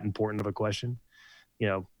that important of a question. You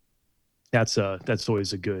know, that's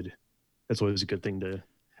always a good thing to.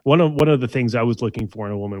 One of the things I was looking for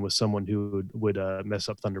in a woman was someone who would mess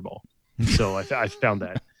up Thunderball. So I found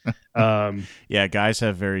that. Yeah, guys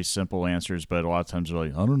have very simple answers, but a lot of times they're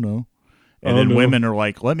like, I don't know. And Oh then no. women are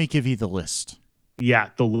like, let me give you the list. Yeah,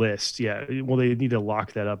 the list. Yeah. Well, they need to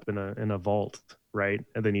lock that up in a vault, right?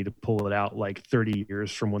 And they need to pull it out like 30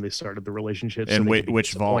 years from when they started the relationship, so And they can be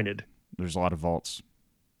which vault? disappointed. There's a lot of vaults.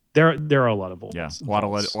 There are a lot of Yeah,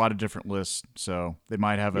 vaults. a lot of different lists. So they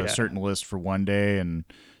might have a Yeah. certain list for one day and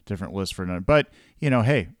different lists for another. But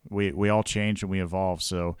hey, we all change and we evolve.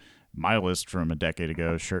 So my list from a decade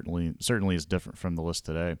ago certainly is different from the list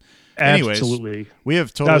today. Anyways, Absolutely. we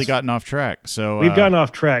have totally gotten off track. So We've gotten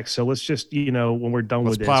off track. So let's just, when we're done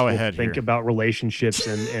let's with this, plow we'll ahead think here. about relationships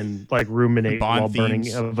and like ruminate Bond while burning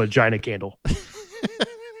themes. a vagina candle.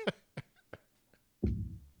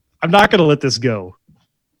 I'm not going to let this go,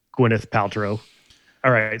 Gwyneth Paltrow.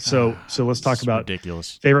 All right. So let's talk It's about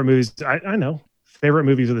ridiculous. favorite movies. I know favorite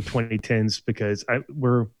movies of the 2010s because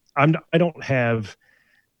I don't have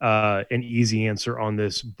an easy answer on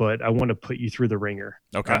this, but I want to put you through the ringer.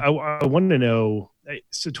 Okay. I want to know.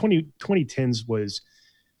 So 2010s was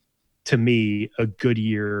to me a good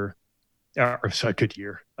year. Or sorry, good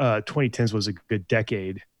year. 2010s was a good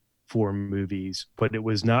decade for movies, but it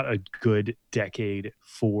was not a good decade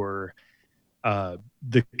for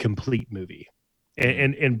the complete movie.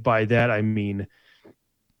 And by that I mean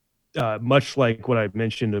much like what I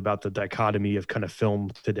mentioned about the dichotomy of kind of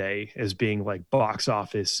film today as being like box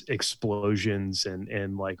office explosions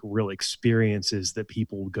and like real experiences that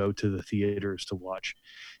people go to the theaters to watch,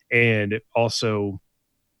 and also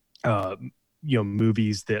uh,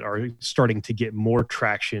 movies that are starting to get more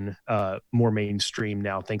traction, more mainstream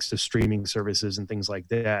now thanks to streaming services and things like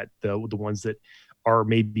that. The ones that are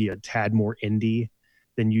maybe a tad more indie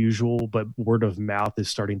than usual, but word of mouth is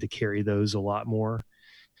starting to carry those a lot more.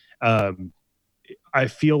 um, I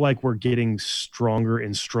feel like we're getting stronger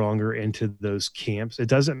and stronger into those camps. It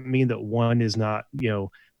doesn't mean that one is not,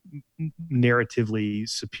 narratively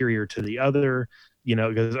superior to the other,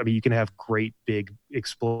 because I mean, you can have great, big,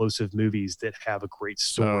 explosive movies that have a great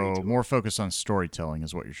story So to them. more focus on storytelling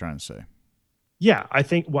is what you're trying to say. Yeah, I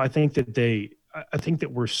think that I think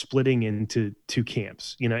that we're splitting into two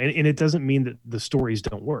camps, and it doesn't mean that the stories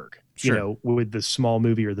don't work, Sure. with the small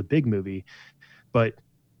movie or the big movie, but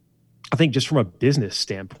I think just from a business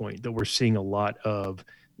standpoint that we're seeing a lot of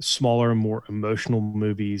smaller, more emotional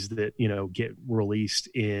movies that, get released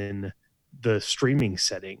in the streaming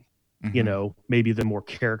setting, Mm-hmm. maybe the more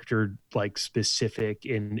character like specific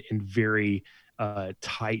and very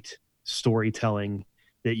tight storytelling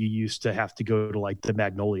that you used to have to go to like the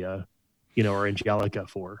Magnolia, or Angelica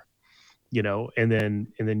for. and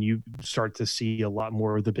then you start to see a lot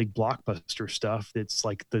more of the big blockbuster stuff that's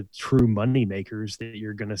like the true money makers that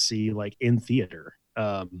you're going to see like in theater.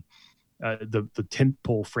 The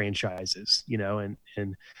tentpole franchises,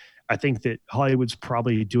 and I think that Hollywood's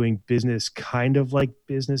probably doing business kind of like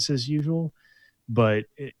business as usual, but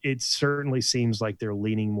it certainly seems like they're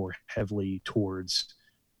leaning more heavily towards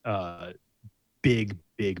uh, big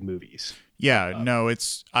movies. Yeah, Um, no,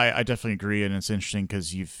 I definitely agree, and it's interesting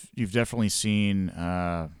because you've definitely seen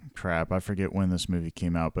crap. I forget when this movie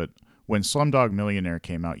came out, but when Slumdog Millionaire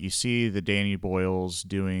came out, you see the Danny Boyles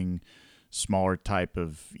doing smaller type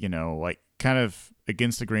of, like kind of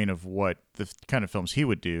against the grain of what the kind of films he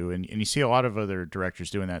would do, and you see a lot of other directors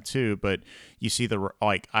doing that too. But you see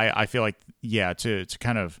I feel like, yeah, to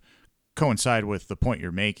kind of coincide with the point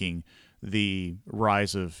you're making, the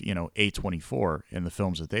rise of A24 and the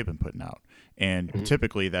films that they've been putting out, and mhm.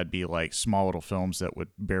 typically that'd be like small little films that would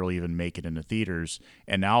barely even make it into theaters,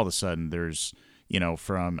 and now all of a sudden there's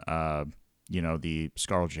from the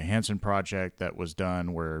Scarlett Johansson project that was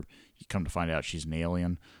done where you come to find out she's an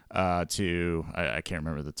alien, to I can't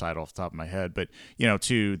remember the title off the top of my head, but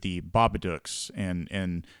to the Babadooks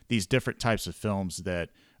and these different types of films that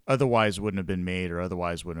otherwise wouldn't have been made or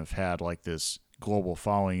otherwise wouldn't have had like this global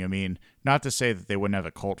following. I mean, not to say that they wouldn't have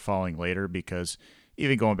a cult following later, because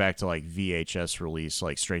even going back to like VHS release,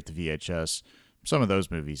 like straight to VHS, some of those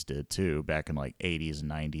movies did too back in like 80s and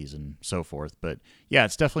 90s and so forth. But yeah,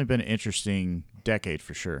 it's definitely been an interesting decade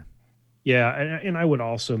for sure. Yeah, and I would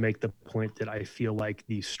also make the point that I feel like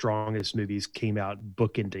the strongest movies came out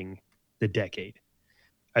bookending the decade.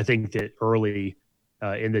 I think that early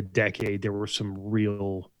in the decade there were some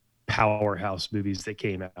real powerhouse movies that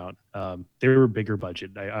came out. They were bigger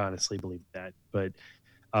budget. I honestly believe that, but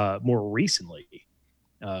more recently,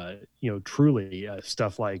 truly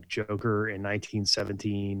stuff like Joker in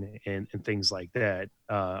 1917 and things like that.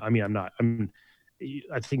 I mean, I'm not.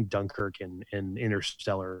 I think Dunkirk and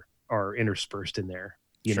Interstellar are interspersed in there.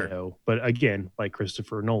 Sure. But again, like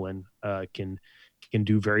Christopher Nolan can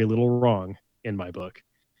do very little wrong in my book.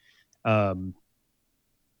 Um,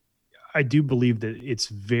 I do believe that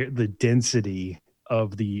the density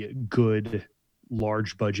of the good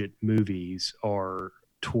large budget movies are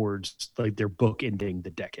towards like they're bookending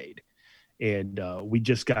the decade, and we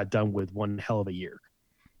just got done with one hell of a year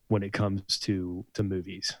when it comes to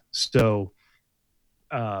movies. So,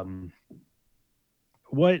 um,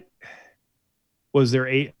 what was there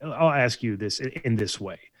a? I'll ask you this in this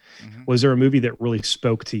way: Hmm. was there a movie that really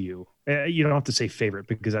spoke to you? You don't have to say favorite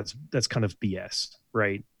because that's kind of BS,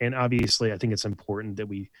 right? And obviously, I think it's important that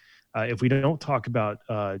if we don't talk about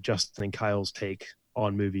Justin and Kyle's take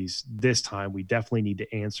on movies this time, we definitely need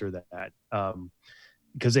to answer that.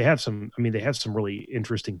 Because they have some, I mean, they have some really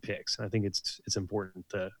interesting picks, and I think it's important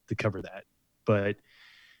to cover that. But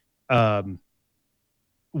um,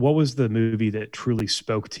 what was the movie that truly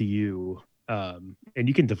spoke to you? And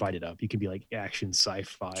you can divide it up. You can be like action,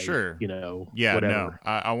 sci-fi, Sure. Yeah, no, whatever.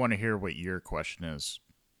 I want to hear what your question is.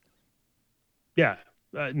 Yeah,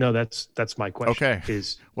 no, that's my question. Okay.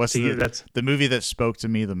 Is What's to you? That's the movie that spoke to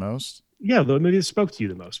me the most? yeah, the movie that spoke to you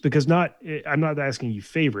the most. Because not, I'm not asking you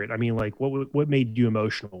favorite. I mean, like what made you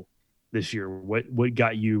emotional this year? What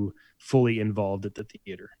got you fully involved at the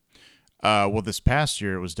theater? Well, this past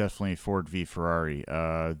year it was definitely Ford v Ferrari.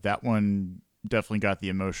 That one definitely got the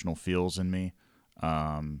emotional feels in me.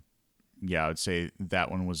 Um, yeah, I would say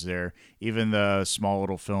that one was there. Even the small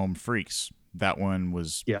little film Freaks, that one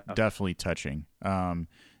was Yeah, definitely touching.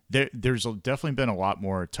 There's definitely been a lot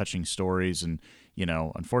more touching stories, and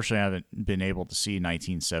unfortunately, I haven't been able to see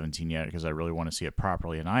 1917 yet because I really want to see it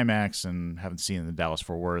properly in IMAX, and haven't seen it in the Dallas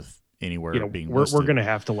Fort Worth anywhere being we're listed. gonna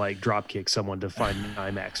have to like drop kick someone to find an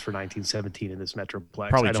IMAX for 1917 in this Metroplex.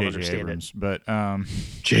 Probably I don't J.J. understand it. Abrams, but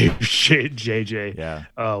JJ. yeah.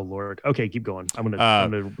 Oh Lord. Okay, keep going. Uh, I'm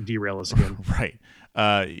gonna derail us again. right.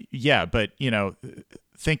 Yeah, but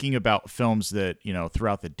thinking about films that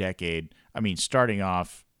throughout the decade. I mean, starting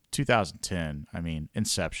off 2010. I mean,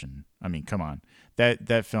 Inception. I mean, come on,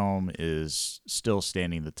 that film is still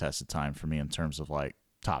standing the test of time for me in terms of like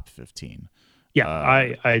top 15. Yeah,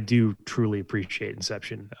 Uh, I do truly appreciate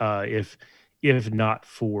Inception. If not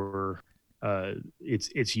for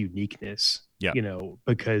its uniqueness, yeah,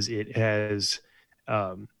 because it has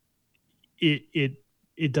um it it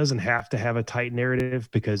it doesn't have to have a tight narrative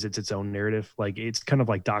because it's its own narrative. Like it's kind of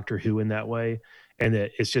like Doctor Who in that way, and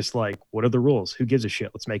that it's just like, what are the rules? Who gives a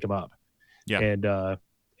shit? Let's make them up. yeah. And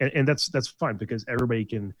and that's fine because everybody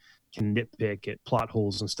can nitpick at plot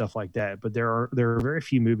holes and stuff like that. But there are very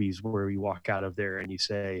few movies where you walk out of there and you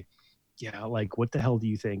say, yeah, like what the hell do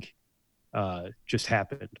you think? just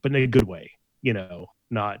happened, but in a good way,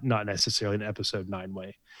 not necessarily an episode 9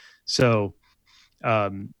 way. So,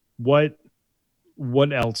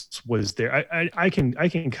 what else was there? I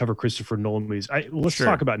can cover Christopher Nolan movies. Let's talk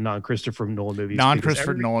Sure. about non Christopher Nolan movies Non because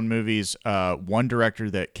Christopher Nolan movies, one director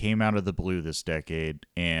that came out of the blue this decade,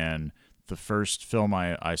 and the first film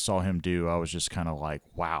I saw him do, I was just kind of like,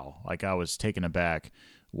 wow. Like, I was taken aback,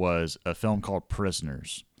 was a film called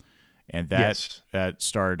Prisoners. And yes, that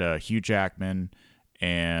starred Hugh Jackman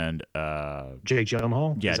and Jake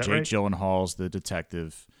Gyllenhaal, yeah, is that Jake right? Gyllenhaal's the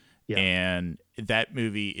detective, Yeah, and that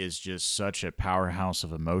movie is just such a powerhouse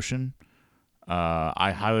of emotion.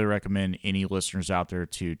 I highly recommend any listeners out there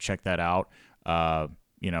to check that out. that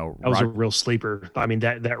was a Rod, real sleeper. I mean,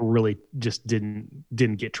 that really just didn't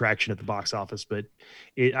get traction at the box office, but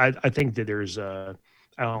I think that there's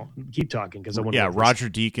I don't keep talking because I want to yeah, look this. Roger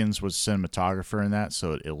Deakins was cinematographer in that,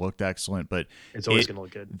 so it looked excellent. But It's always it going to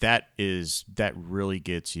look good. that really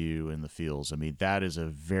gets you in the feels. I mean, that is a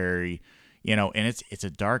very, and it's a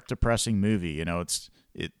dark, depressing movie.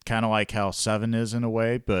 It kind of like how Seven is in a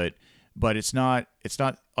way, but it's not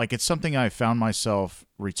like, it's something I found myself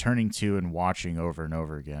returning to and watching over and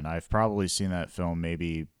over again. I've probably seen that film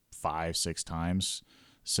maybe 5 6 times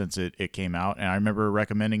since it came out, and I remember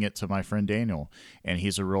recommending it to my friend Daniel, and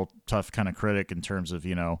he's a real tough kind of critic in terms of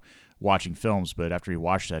watching films, but after he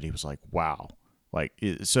watched that, he was like, wow.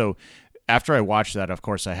 So after I watched that, of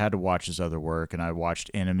course I had to watch his other work, and I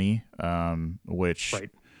watched Enemy, which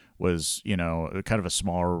Right. was kind of a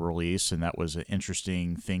smaller release, and that was an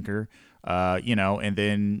interesting thinker. And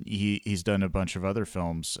then he's done a bunch of other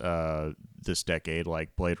films this decade,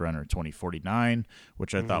 like Blade Runner 2049,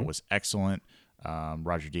 which I thought Hmm. was excellent.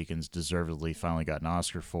 Roger Deakins deservedly finally got an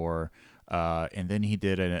Oscar for. And then he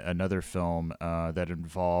did another film that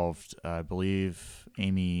involved, I believe,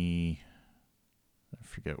 Amy. I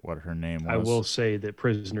forget what her name I was. will say that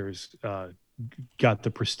Prisoners got the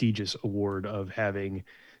prestigious award of having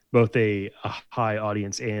both a high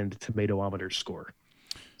audience and tomatometer score.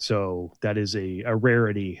 So that is a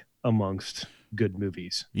rarity amongst good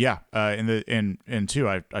movies. Yeah, and two,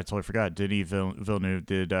 I totally forgot. Denis Villeneuve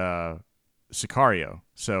did Sicario,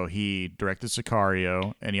 so he directed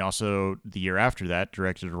Sicario, and he also the year after that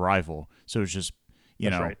directed Arrival. So it's just you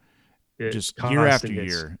That's know right. It just year after constant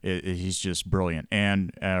hits. year, he's just brilliant.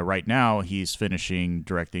 And right now, he's finishing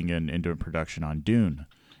directing and doing production on Dune,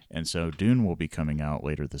 and so Dune will be coming out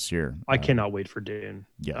later this year. I cannot wait for Dune.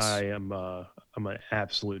 Yes, I'm an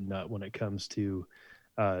absolute nut when it comes to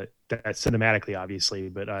that cinematically, obviously,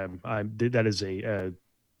 but I'm that is a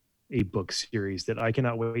book series that I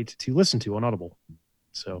cannot wait to listen to on Audible.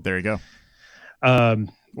 So, there you go. um,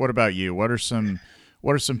 What about you? What are some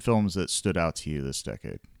films that stood out to you this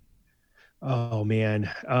decade? oh man,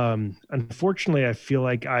 unfortunately, I feel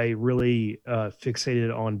like I really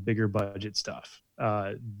fixated on bigger budget stuff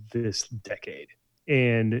this decade,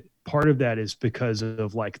 and part of that is because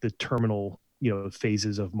of like the terminal,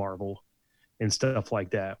 phases of Marvel and stuff like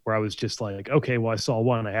that, where I was just like, okay, well, I saw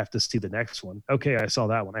one, I have to see the next one. Okay, I saw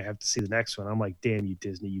that one, I have to see the next one. I'm like, damn you,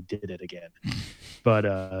 Disney, you did it again. But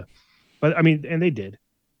I mean, and they did,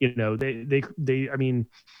 I mean,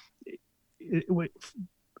 it,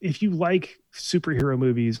 if you like superhero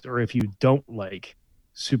movies or if you don't like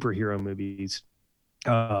superhero movies,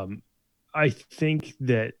 um, I think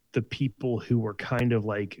that the people who were kind of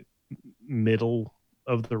like middle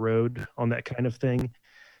of the road on that kind of thing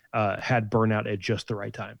had burnout at just the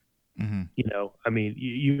right time. Mm-hmm. I mean,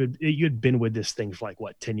 you had been with this thing for like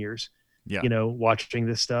what 10 years, Yeah. watching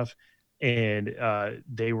this stuff, and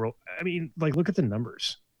they were. I mean, like look at the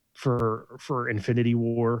numbers for Infinity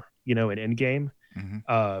War, and Endgame. Mm-hmm.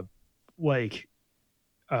 Uh, like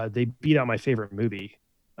they beat out my favorite movie,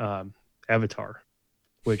 Avatar,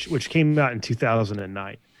 which came out in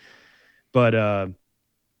 2009. But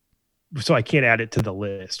so I can't add it to the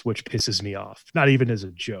list, which pisses me off. Not even as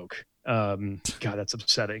a joke. God, that's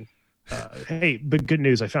upsetting. Hey, but good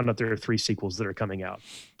news. I found out there are 3 sequels that are coming out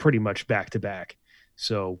pretty much back to back.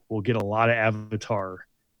 So we'll get a lot of Avatar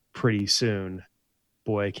pretty soon.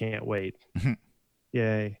 Boy, I can't wait.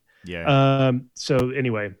 Yay. Yeah. So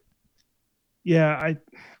anyway, yeah, I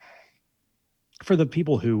for the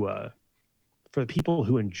people who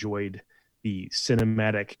enjoyed the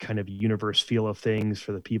cinematic kind of universe feel of things,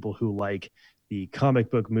 for the people who like the comic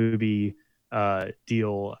book movie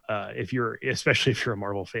deal, if you're especially if you're a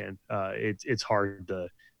Marvel fan, it's hard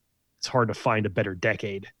to find a better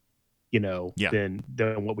decade, Yeah. than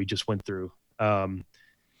what we just went through.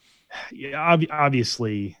 Yeah,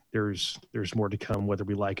 obviously there's more to come, whether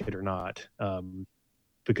we like it or not,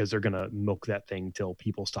 because they're gonna milk that thing till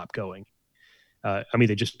people stop going. I mean,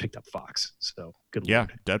 they just picked up Fox, so good Yeah,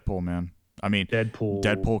 lord. Deadpool, man. I mean, Deadpool,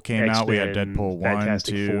 Deadpool came out. We had X-Men, Deadpool 1,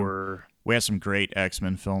 Fantastic 2. Four. We had some great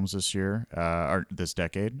X-Men films this year, or this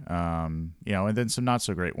decade. And then some not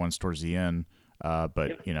so great ones towards the end.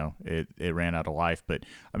 But Yeah, it ran out of life. But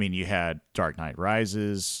I mean, you had Dark Knight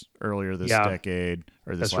Rises earlier this yeah, decade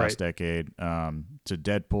or this that's last right. decade. To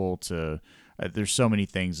Deadpool to there's so many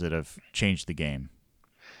things that have changed the game.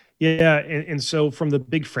 Yeah, and so from the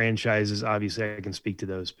big franchises, obviously I can speak to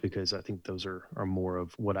those because I think those are more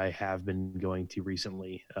of what I have been going to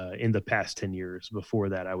recently in the past 10 years. Before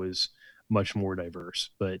that, I was much more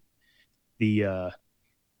diverse. But the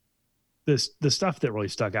the stuff that really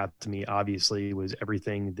stuck out to me, obviously, was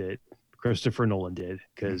everything that Christopher Nolan did Hmm.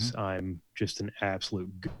 because I'm just an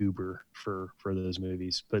absolute goober for those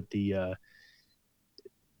movies. But the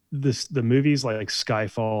movies like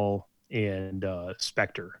Skyfall and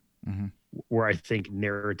Spectre Hmm. were, I think,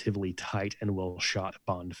 narratively tight and well shot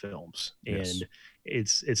Bond films. Yes. And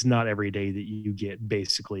it's not every day that you get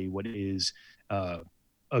basically what is uh,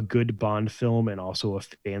 a good Bond film and also a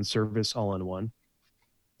fan service all in one.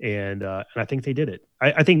 And I think they did it.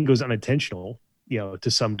 I think it was unintentional,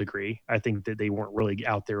 to some degree. I think that they weren't really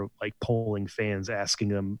out there like polling fans, asking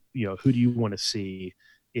them, who do you want to see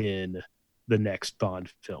in the next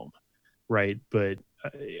Bond film, right? But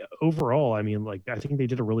overall, I mean, like I think they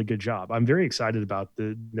did a really good job. I'm very excited about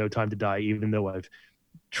the No Time to Die, even though I've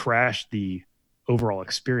trashed the overall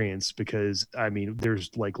experience because I mean, there's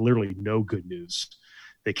like literally no good news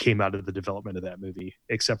that came out of the development of that movie,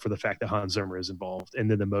 except for the fact that Hans Zimmer is involved, and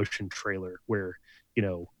then the motion trailer where you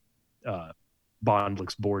know uh, Bond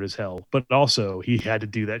looks bored as hell, but also he had to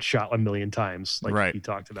do that shot a million times, like Right. you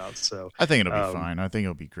talked about. So I think it'll be um, fine. I think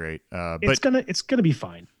it'll be great. it's But gonna be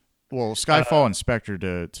fine. well, Uh, Skyfall and Spectre,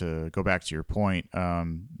 to go back to your point,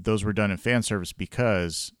 those were done in fan service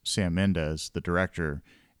because Sam Mendes, the director,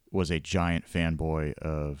 was a giant fanboy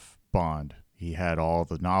of Bond. He had all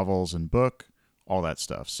the novels and book, all that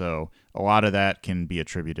stuff. So a lot of that can be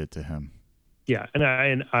attributed to him. yeah, and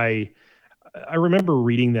I remember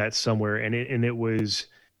reading that somewhere, and it was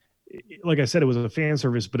like I said, it was a fan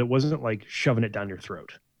service, but it wasn't like shoving it down your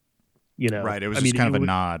throat. Right. It was I just mean, kind of a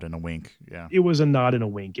nod and a wink. Yeah. it was a nod and a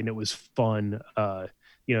wink, and it was fun.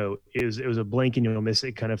 It was a blink and you'll miss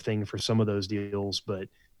it kind of thing for some of those deals, but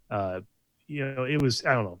it was,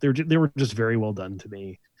 I don't know, they were just very well done to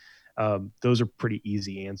me. Those are pretty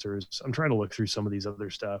easy answers. I'm trying to look through some of these other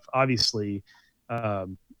stuff. Obviously,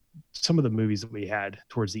 um, some of the movies that we had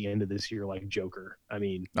towards the end of this year, like Joker. I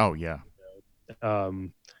mean, Oh, yeah.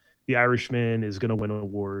 um, The Irishman is going to win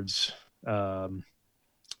awards. Um,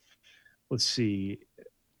 let's see.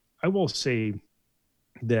 I will say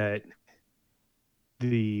that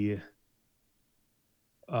the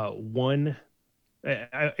one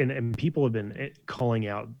and people have been calling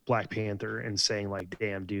out Black Panther and saying like,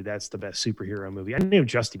 "Damn, dude, that's the best superhero movie." I know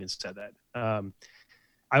Just even said that.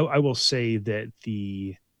 I will say that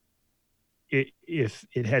if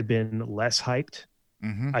it had been less hyped,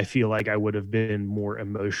 Hmm. I feel like I would have been more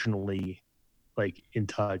emotionally like in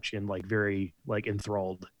touch and like very like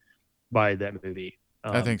enthralled by that movie.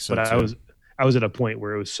 I think so But I too. was I was at a point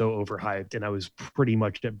where it was so overhyped, and I was pretty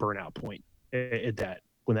much at burnout point at that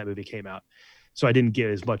when that movie came out. So I didn't get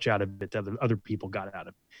as much out of it that other people got out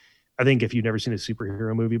of it. I think if you've never seen a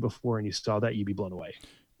superhero movie before and you saw that, you'd be blown away.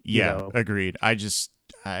 You Yeah, know, agreed.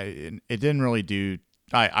 It didn't really do.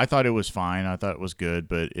 I thought it was fine. I thought it was good,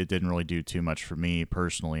 but it didn't really do too much for me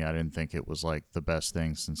personally. I didn't think it was like the best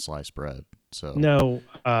thing since sliced bread. So no,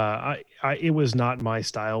 it was not my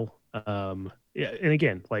style. Yeah, and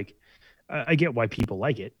again, like I get why people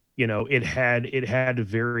like it. It had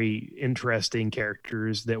very interesting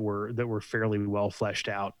characters that were fairly well fleshed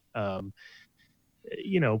out. And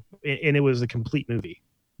it was a complete movie.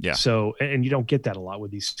 yeah, So, and you don't get that a lot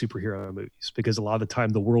with these superhero movies because a lot of the time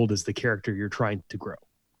the world is the character you're trying to grow.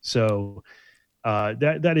 So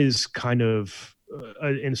that is kind of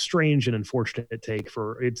a strange and unfortunate take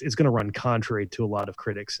for it's going to run contrary to a lot of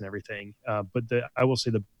critics and everything. But I will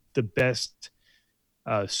say the best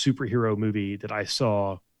superhero movie that I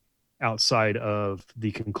saw outside of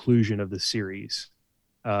the conclusion of the series.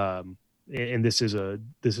 And this is a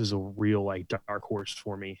real like dark horse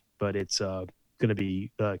for me, but it's going to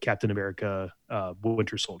be Captain America,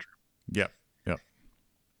 Winter Soldier, yep, yep.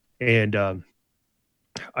 and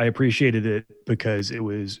I appreciated it because it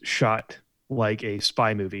was shot like a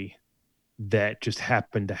spy movie that just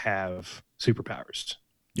happened to have superpowers.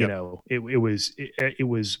 Yep. It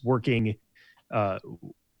was working uh,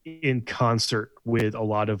 in concert with a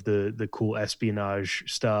lot of the cool espionage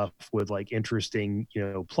stuff with like interesting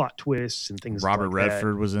plot twists and things Robert like that.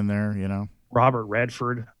 Redford was in there. Robert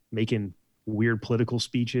Redford making weird political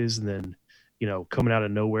speeches and then, coming out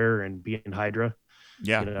of nowhere and being Hydra.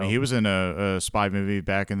 Yeah, You I mean, know, he was in a spy movie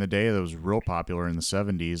back in the day that was real popular in the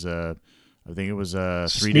 70s. I think it was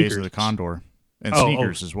 3 Days of the Sneakers. Condor and Oh,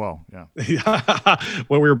 Sneakers as well. Yeah.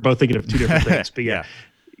 well, we were both thinking of two different things, but yeah.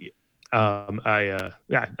 Yeah.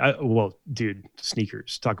 Well, dude,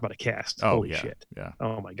 Sneakers. Talk about a cast. Oh, Holy yeah. shit. Yeah.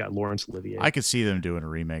 Oh my God, Laurence I Olivier. could see them doing a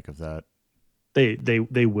remake of that.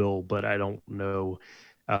 They will, but I don't know.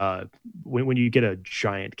 When you get a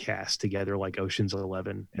giant cast together like Ocean's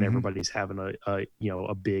 11 and Hmm. everybody's having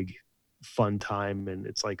a big fun time and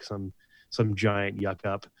it's like some giant yuck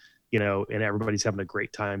up, and everybody's having a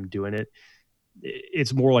great time doing it.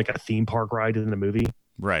 It's more like a theme park ride than a movie,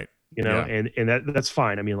 Right. you know, Yeah. and that's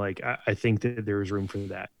fine. I mean, like I think that there's room for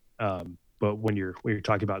that. But when you're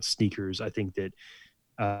talking about Sneakers, I think that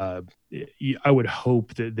uh, I would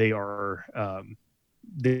hope that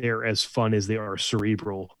they're as fun as they are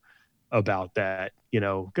cerebral about that.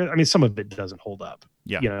 'Cause, I mean, some of it doesn't hold up,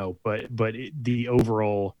 Yeah. the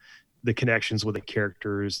overall the connections with the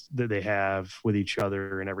characters that they have with each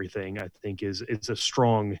other and everything, I think is it's a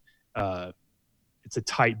strong, uh, it's a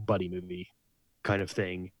tight buddy movie kind of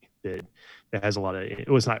thing that has a lot of. It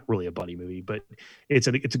was not really a buddy movie, but it's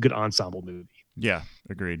a good ensemble movie. Yeah.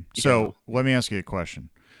 Agreed. You know, So let me ask you a question.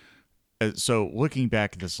 So looking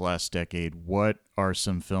back at this last decade, what are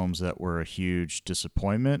some films that were a huge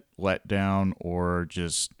disappointment, letdown, or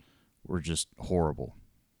just were just horrible,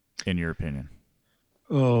 in your opinion?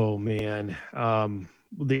 oh man,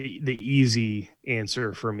 the easy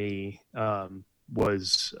answer for me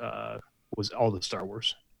was all the Star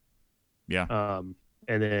Wars. Yeah.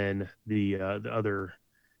 And then the other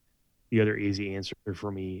easy answer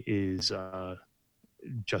for me is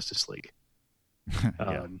Justice League. Yeah.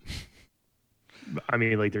 Um, I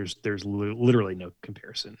mean, like there's literally no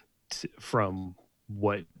comparison from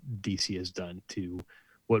what DC has done to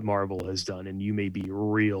what Marvel has done, and you may be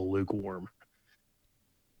real lukewarm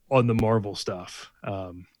on the Marvel stuff,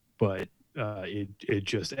 but it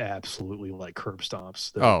just absolutely like curb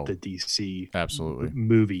stomps the Oh, DC absolutely.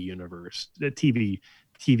 movie universe. The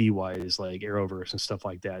TV wise, like Arrowverse and stuff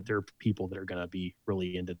like that. There are people that are going to be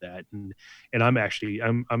really into that, and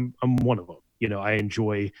I'm one of them. I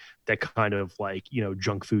enjoy that kind of like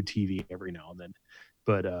junk food TV every now and then,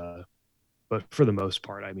 but for the most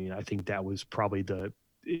part, I mean, I think that was probably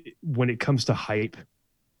when it comes to hype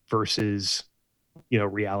versus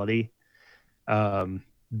reality,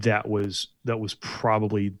 that was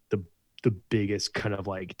probably the biggest kind of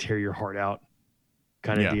like tear your heart out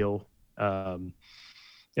kind of Yeah. deal.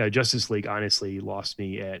 Yeah, Justice League honestly lost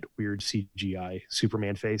me at weird CGI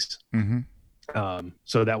Superman face. Mm-hmm.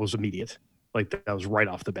 So that was immediate, like that was right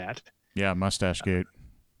off the bat. Yeah. Mustache Gate.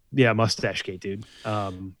 Yeah, mustache gate, dude.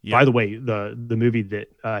 Yep. By the way, the movie that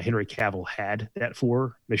Henry Cavill had that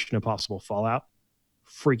for Mission Impossible Fallout,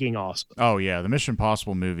 freaking awesome. Oh yeah, the Mission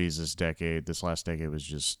Impossible movies this last decade was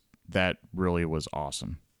just that really was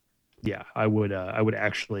awesome. Yeah, I would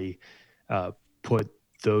actually put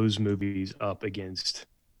those movies up against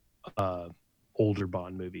uh, older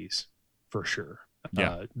Bond movies for sure.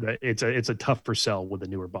 Yeah. It's a tougher sell with the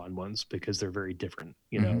newer Bond ones because they're very different,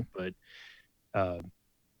 Mm-hmm. but uh,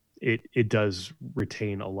 it does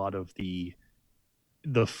retain a lot of the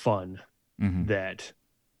fun Mm-hmm. that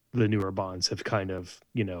the newer Bonds have kind of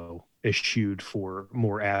eschewed for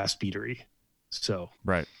more ass beatery. So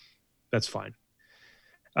Right. that's fine.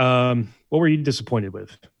 What were you disappointed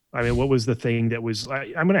with? I mean, what was the thing that was?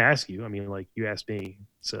 I'm going to ask you. I mean, like you asked me,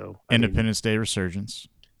 so I mean, Independence Day Resurgence.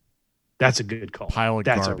 that's a good call. Pile of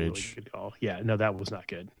That's a really garbage. good call. Yeah, no, that was not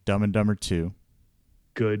good. Dumb and Dumber 2.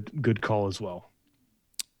 Good call as well.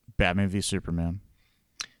 Batman v Superman.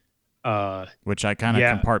 Uh, Which I kind of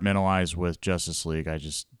yeah, compartmentalize with Justice League. I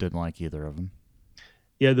just didn't like either of them.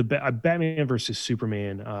 yeah. The Batman versus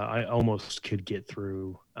Superman, I almost could get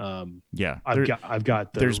through. Yeah. I've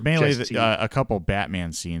got There's the mainly Jesse a couple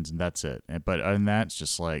Batman scenes, and that's it. But other than that, it's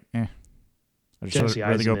just like, eh. I'd just Jesse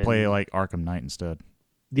rather go play Eisenman. like Arkham Knight instead.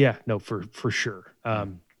 Yeah, no, for sure. Yeah.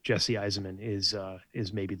 Jesse Eisenman is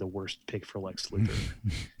maybe the worst pick for Lex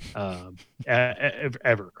Luthor,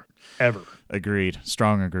 ever. Agreed.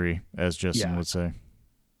 Strong agree, as Justin Yeah, would say.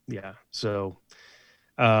 yeah. So,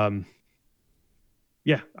 um,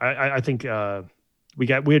 yeah, I think we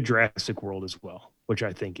had Jurassic World as well, which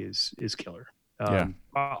I think is killer. Yeah.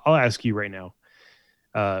 I'll ask you right now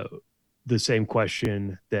uh, the same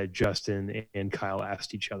question that Justin and Kyle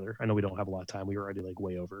asked each other. I know we don't have a lot of time; we were already like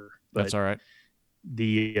way over, That's but all right.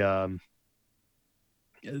 the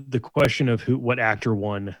question of what actor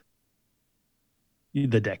won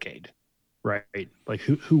the decade. right? Like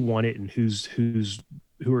who won it, and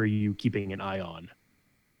who are you keeping an eye on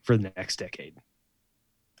for the next decade?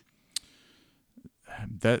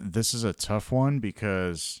 That this is a tough one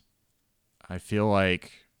because I feel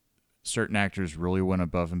like certain actors really went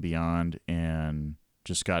above and beyond and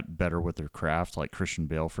just got better with their craft, like Christian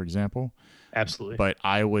Bale, for example. Absolutely. But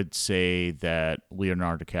I would say that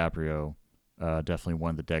Leonardo DiCaprio definitely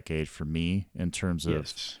won the decade for me in terms of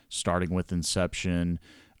Yes. starting with Inception,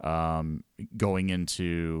 going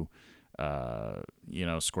into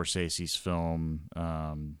Scorsese's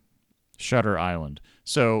film Shutter Island.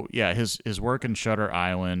 So yeah, his work in Shutter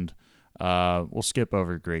Island. We'll skip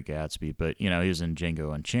over Great Gatsby, but he was in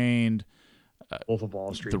Django Unchained, Wolf of Wall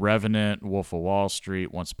The Street. Revenant, Wolf of Wall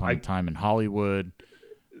Street, Once Upon a I Time in Hollywood.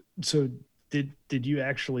 so did you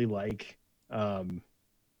actually like um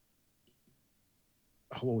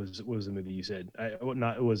what was the movie you said?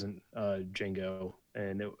 Not it wasn't Django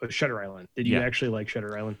and it was Shutter Island. Did you Yeah, actually like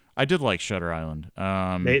Shutter Island? I did like Shutter Island.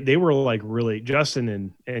 They were like really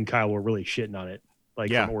Justin and Kyle were really shitting on it,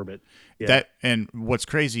 like from Yeah, orbit. Yeah. that and what's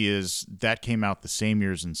crazy is that came out the same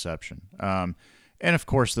year as Inception. And of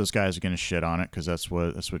course, those guys are going to shit on it because that's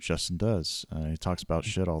what Justin does. He talks about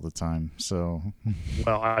shit all the time. So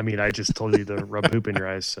Well, I mean, I just told you to rub poop in your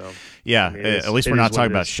eyes, so I yeah, mean, at least it we're is not what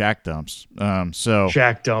talking it about is. shack dumps. So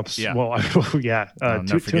Shack dumps. yeah, Well, yeah. I'll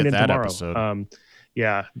never Tune forget in that tomorrow. episode.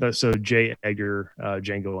 Yeah. So J. Edgar,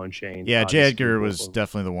 Django Unchained, Yeah, J. obviously Edgar was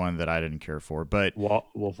definitely the one that I didn't care for, but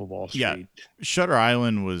Wolf of Wall yeah, Street. Shutter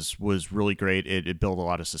Island was really great. It built a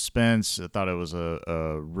lot of suspense. I thought it was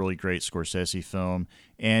a really great Scorsese film,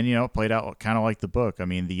 and it played out kind of like the book. I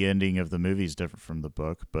mean, the ending of the movie is different from the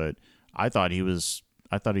book, but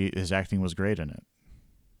his acting was great in it.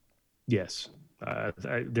 Yes.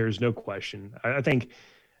 There's no question. I think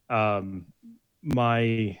um,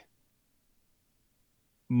 my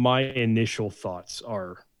my initial thoughts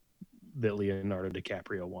are that Leonardo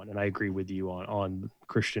DiCaprio won, and I agree with you on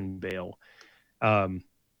Christian Bale. Um,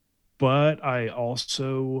 but I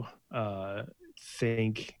also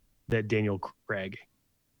think that Daniel Craig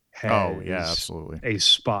Oh yeah, has absolutely. a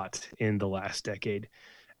spot in the last decade.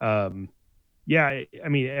 Um, yeah, I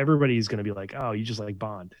mean, everybody's going to be like, "Oh, you just like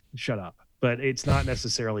Bond? Shut up!" But it's not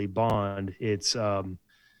necessarily Bond. It's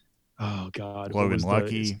oh God, what Logan was the?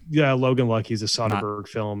 Lucky, Yeah, Logan Lucky's a not Soderbergh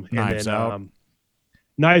film, and Knives then Out.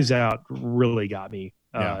 Knives Out really got me.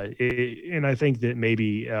 Yeah, And I think that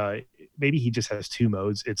maybe he just has two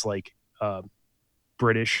modes. It's like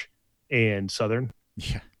British and Southern.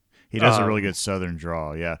 yeah, he does a really Um, good Southern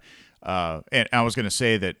draw. Yeah, and I was going to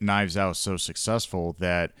say that Knives Out is so successful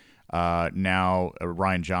that now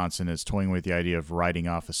Ryan Johnson is toying with the idea of writing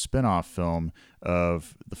off a spin-off film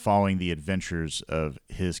of following the adventures of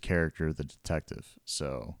his character, the detective.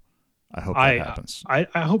 So I hope that I, happens.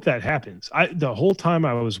 I hope that happens. The whole time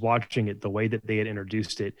I was watching it, the way that they had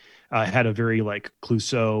introduced it had a very like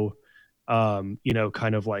Clouseau,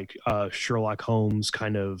 kind of like Sherlock Holmes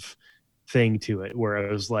kind of thing to it, where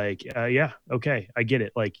I was like, yeah, okay, I get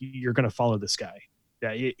it. Like you're going to follow this guy.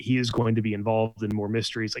 Yeah, he is going to be involved in more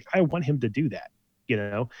mysteries. Like I want him to do that,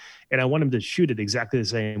 and I want him to shoot it exactly the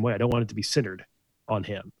same way. I don't want it to be centered on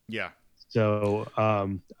him. Yeah, So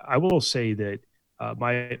I will say that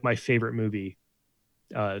my favorite movie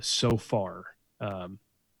so far, um,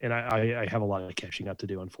 and I have a lot of catching up to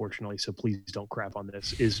do, unfortunately. So please don't crap on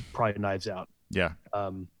this. Is probably Knives Out, yeah,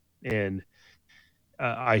 and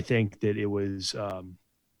I think that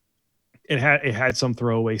it had some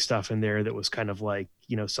throwaway stuff in there that was kind of like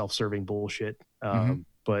self-serving bullshit. mm-hmm.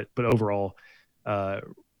 But overall, uh,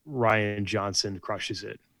 Ryan Johnson crushes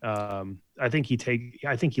it. I think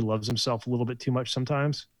he loves himself a little bit too much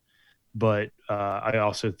sometimes, but I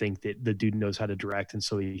also think that the dude knows how to direct, and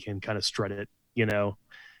so he can kind of strut it.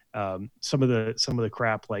 Some of the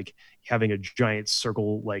crap like having a giant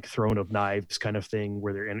circle like throne of knives kind of thing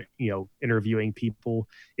where they're interviewing people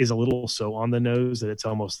is a little so on the nose that it's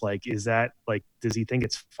almost like, is that like, does he think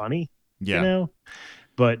it's funny? you Yeah, know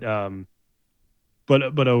but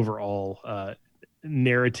but overall,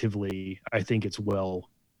 narratively, I think it's well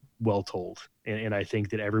told, and I think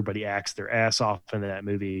that everybody acts their ass off in that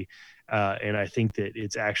movie, and I think that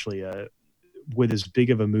it's actually with as big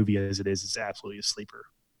of a movie as it is, it's absolutely a sleeper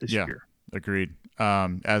this yeah, year. agreed.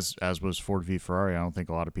 As was Ford v Ferrari. I don't think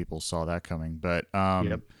a lot of people saw that coming, but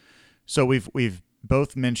Yep. so we've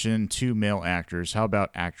both mentioned two male actors. How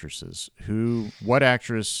about actresses? What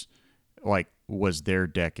actress like was their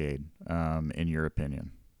decade in your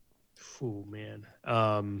opinion? Oh man.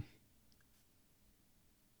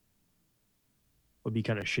 would be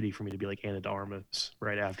kind of shitty for me to be like Anna de Armas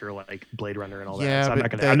right after like Blade Runner and all that. Yeah, So I'm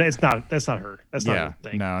but not gonna. It's not. That's not her. That's not yeah, her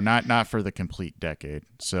thing. no, not for the complete decade.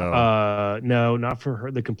 So No, not for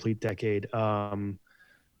her. The complete decade.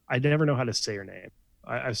 I never know how to say her name.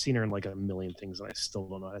 I've seen her in like a million things, and I still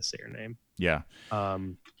don't know how to say her name. yeah,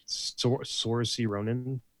 Saoirse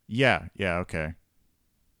Ronan. yeah, okay,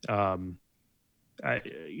 Um, I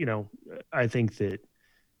I think that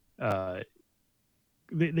uh,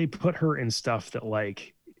 they put her in stuff that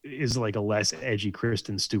like is like a less edgy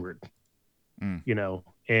Kristen Stewart, mm,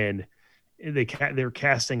 and they're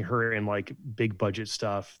casting her in like big budget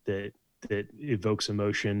stuff that evokes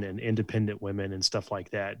emotion and independent women and stuff like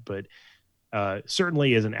that. But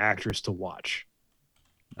certainly as an actress to watch,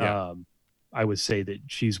 yeah. I would say that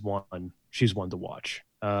she's one to watch.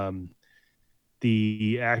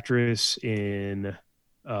 The actress in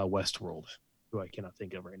Westworld, who I cannot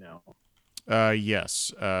think of right now.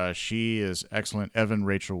 Yes, she is excellent. Evan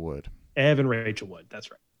Rachel Wood. Evan Rachel Wood.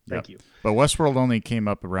 That's right. Yep. Thank you. But Westworld only came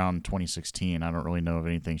up around 2016. I don't really know of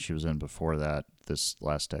anything she was in before that this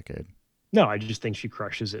last decade. No, I just think she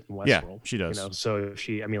crushes it in Yeah, Westworld. she does. So if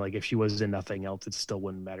she, I mean, like if she was in nothing else, it still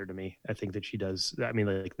wouldn't matter to me. I think that she does. I mean,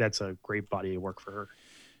 like that's a great body of work for her.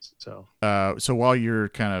 So while you're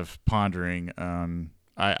kind of pondering,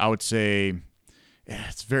 I would say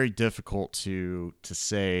it's very difficult to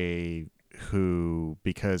say who,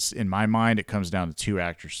 because in my mind it comes down to two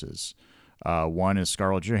actresses. One is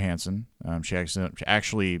Scarlett Johansson. She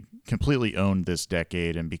actually completely owned this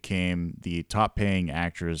decade and became the top paying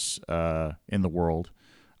actress in the world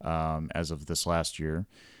as of this last year.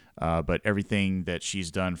 But everything that she's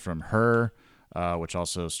done from her, which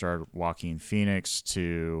also started Joaquin Phoenix,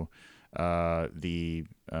 to the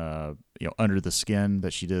Under the Skin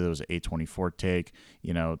that she did, that was an A24 take,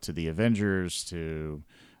 to the Avengers, to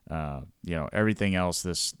everything else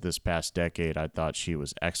this past decade, I thought she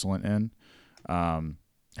was excellent in.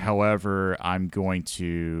 However, I'm going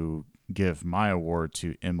to give my award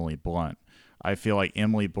to Emily Blunt. I feel like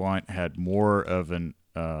Emily Blunt had more of an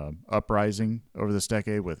uprising over this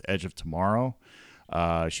decade with Edge of Tomorrow.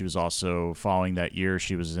 She was also, following that year,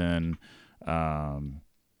 she was in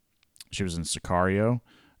Sicario,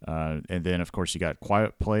 and then of course you got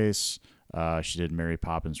Quiet Place. She did Mary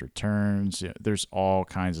Poppins Returns. Yeah, there's all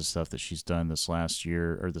kinds of stuff that she's done this last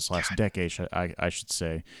year, or this last decade, I should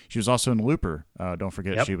say. She was also in Looper. Don't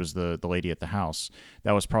forget, Yep. she was the lady at the house.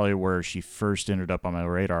 That was probably where she first ended up on my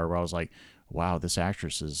radar, where I was like, wow, this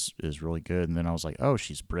actress is really good. And then I was like, oh,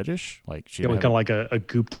 she's British? Like, she Kind of like a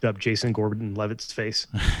gooped up Jason Gordon-Levitt's face.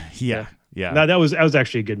 yeah. No, that was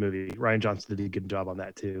actually a good movie. Ryan Johnson did a good job on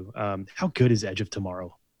that too. How good is Edge of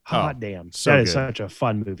Tomorrow? Hot damn, so that is good. such a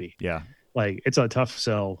fun movie. Yeah. Like it's a tough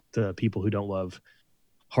sell to people who don't love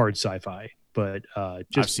hard sci-fi, but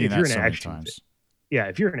just if you're an action, yeah,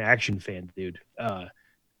 if you're an action fan, dude,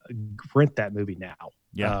 rent that movie now.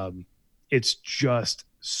 Yeah. It's just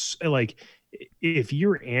like if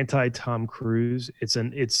you're anti Tom Cruise,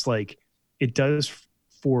 it's like it does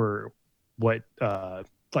for what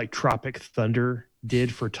like Tropic Thunder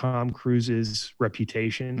did for Tom Cruise's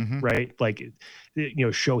reputation, right? Like,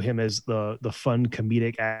 show him as the fun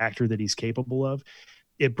comedic actor that he's capable of.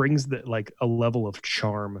 It brings like a level of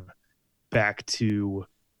charm back to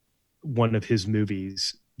one of his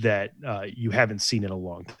movies that you haven't seen in a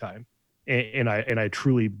long time. And I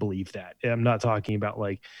truly believe that. And I'm not talking about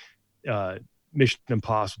like Mission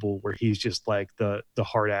Impossible, where he's just like the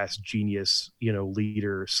hard ass genius,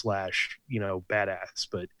 leader / badass.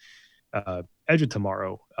 But Edge of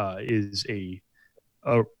Tomorrow is a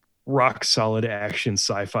rock solid action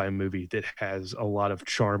sci-fi movie that has a lot of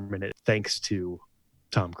charm in it, thanks to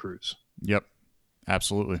Tom Cruise. Yep,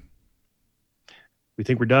 absolutely. We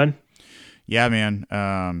think we're done? Yeah, man.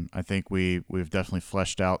 I think we've definitely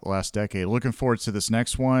fleshed out the last decade. Looking forward to this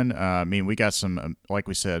next one. I mean, we got some, like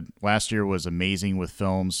we said, last year was amazing with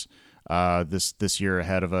films. This year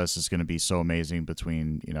ahead of us is going to be so amazing,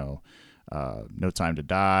 between No Time to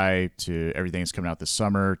Die to everything that's coming out this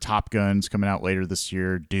summer. Top Gun's coming out later this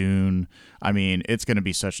year. Dune. I mean, it's going to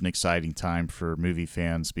be such an exciting time for movie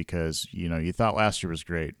fans, because you thought last year was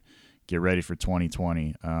great. Get ready for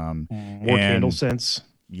 2020. More candle scents.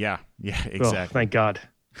 Yeah, exactly. Oh, thank God.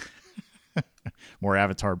 More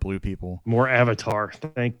Avatar blue people. More Avatar.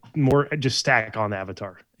 Just stack on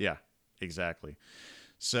Avatar. Yeah, exactly.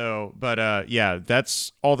 So, but yeah,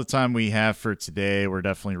 that's all the time we have for today. We're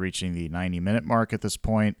definitely reaching the 90-minute mark at this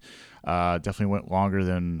point. Definitely went longer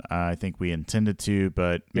than I think we intended to,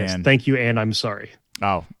 but yes, man, thank you, and I'm sorry.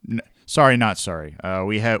 Oh, sorry, not sorry.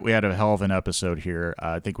 We had a hell of an episode here.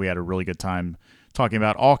 I think we had a really good time talking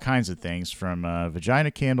about all kinds of things, from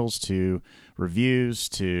vagina candles to reviews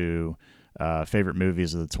to favorite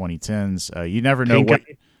movies of the 2010s. You never know Pink what.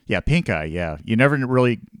 eye. Yeah, Pink Eye. Yeah, you never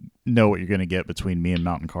really know what you're going to get between me and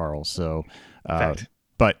Mountain Carl. So, Fact.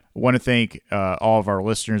 but I want to thank all of our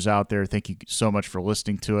listeners out there. Thank you so much for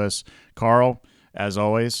listening to us, Carl. As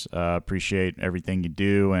always, appreciate everything you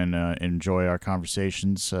do and enjoy our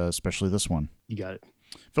conversations, especially this one. You got it.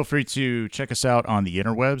 Feel free to check us out on the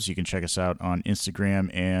interwebs. You can check us out on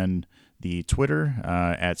Instagram and the Twitter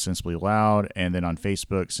at Sensibly Loud, and then on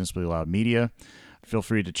Facebook, Sensibly Loud Media. Feel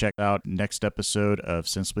free to check out next episode of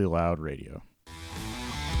Sensibly Loud Radio.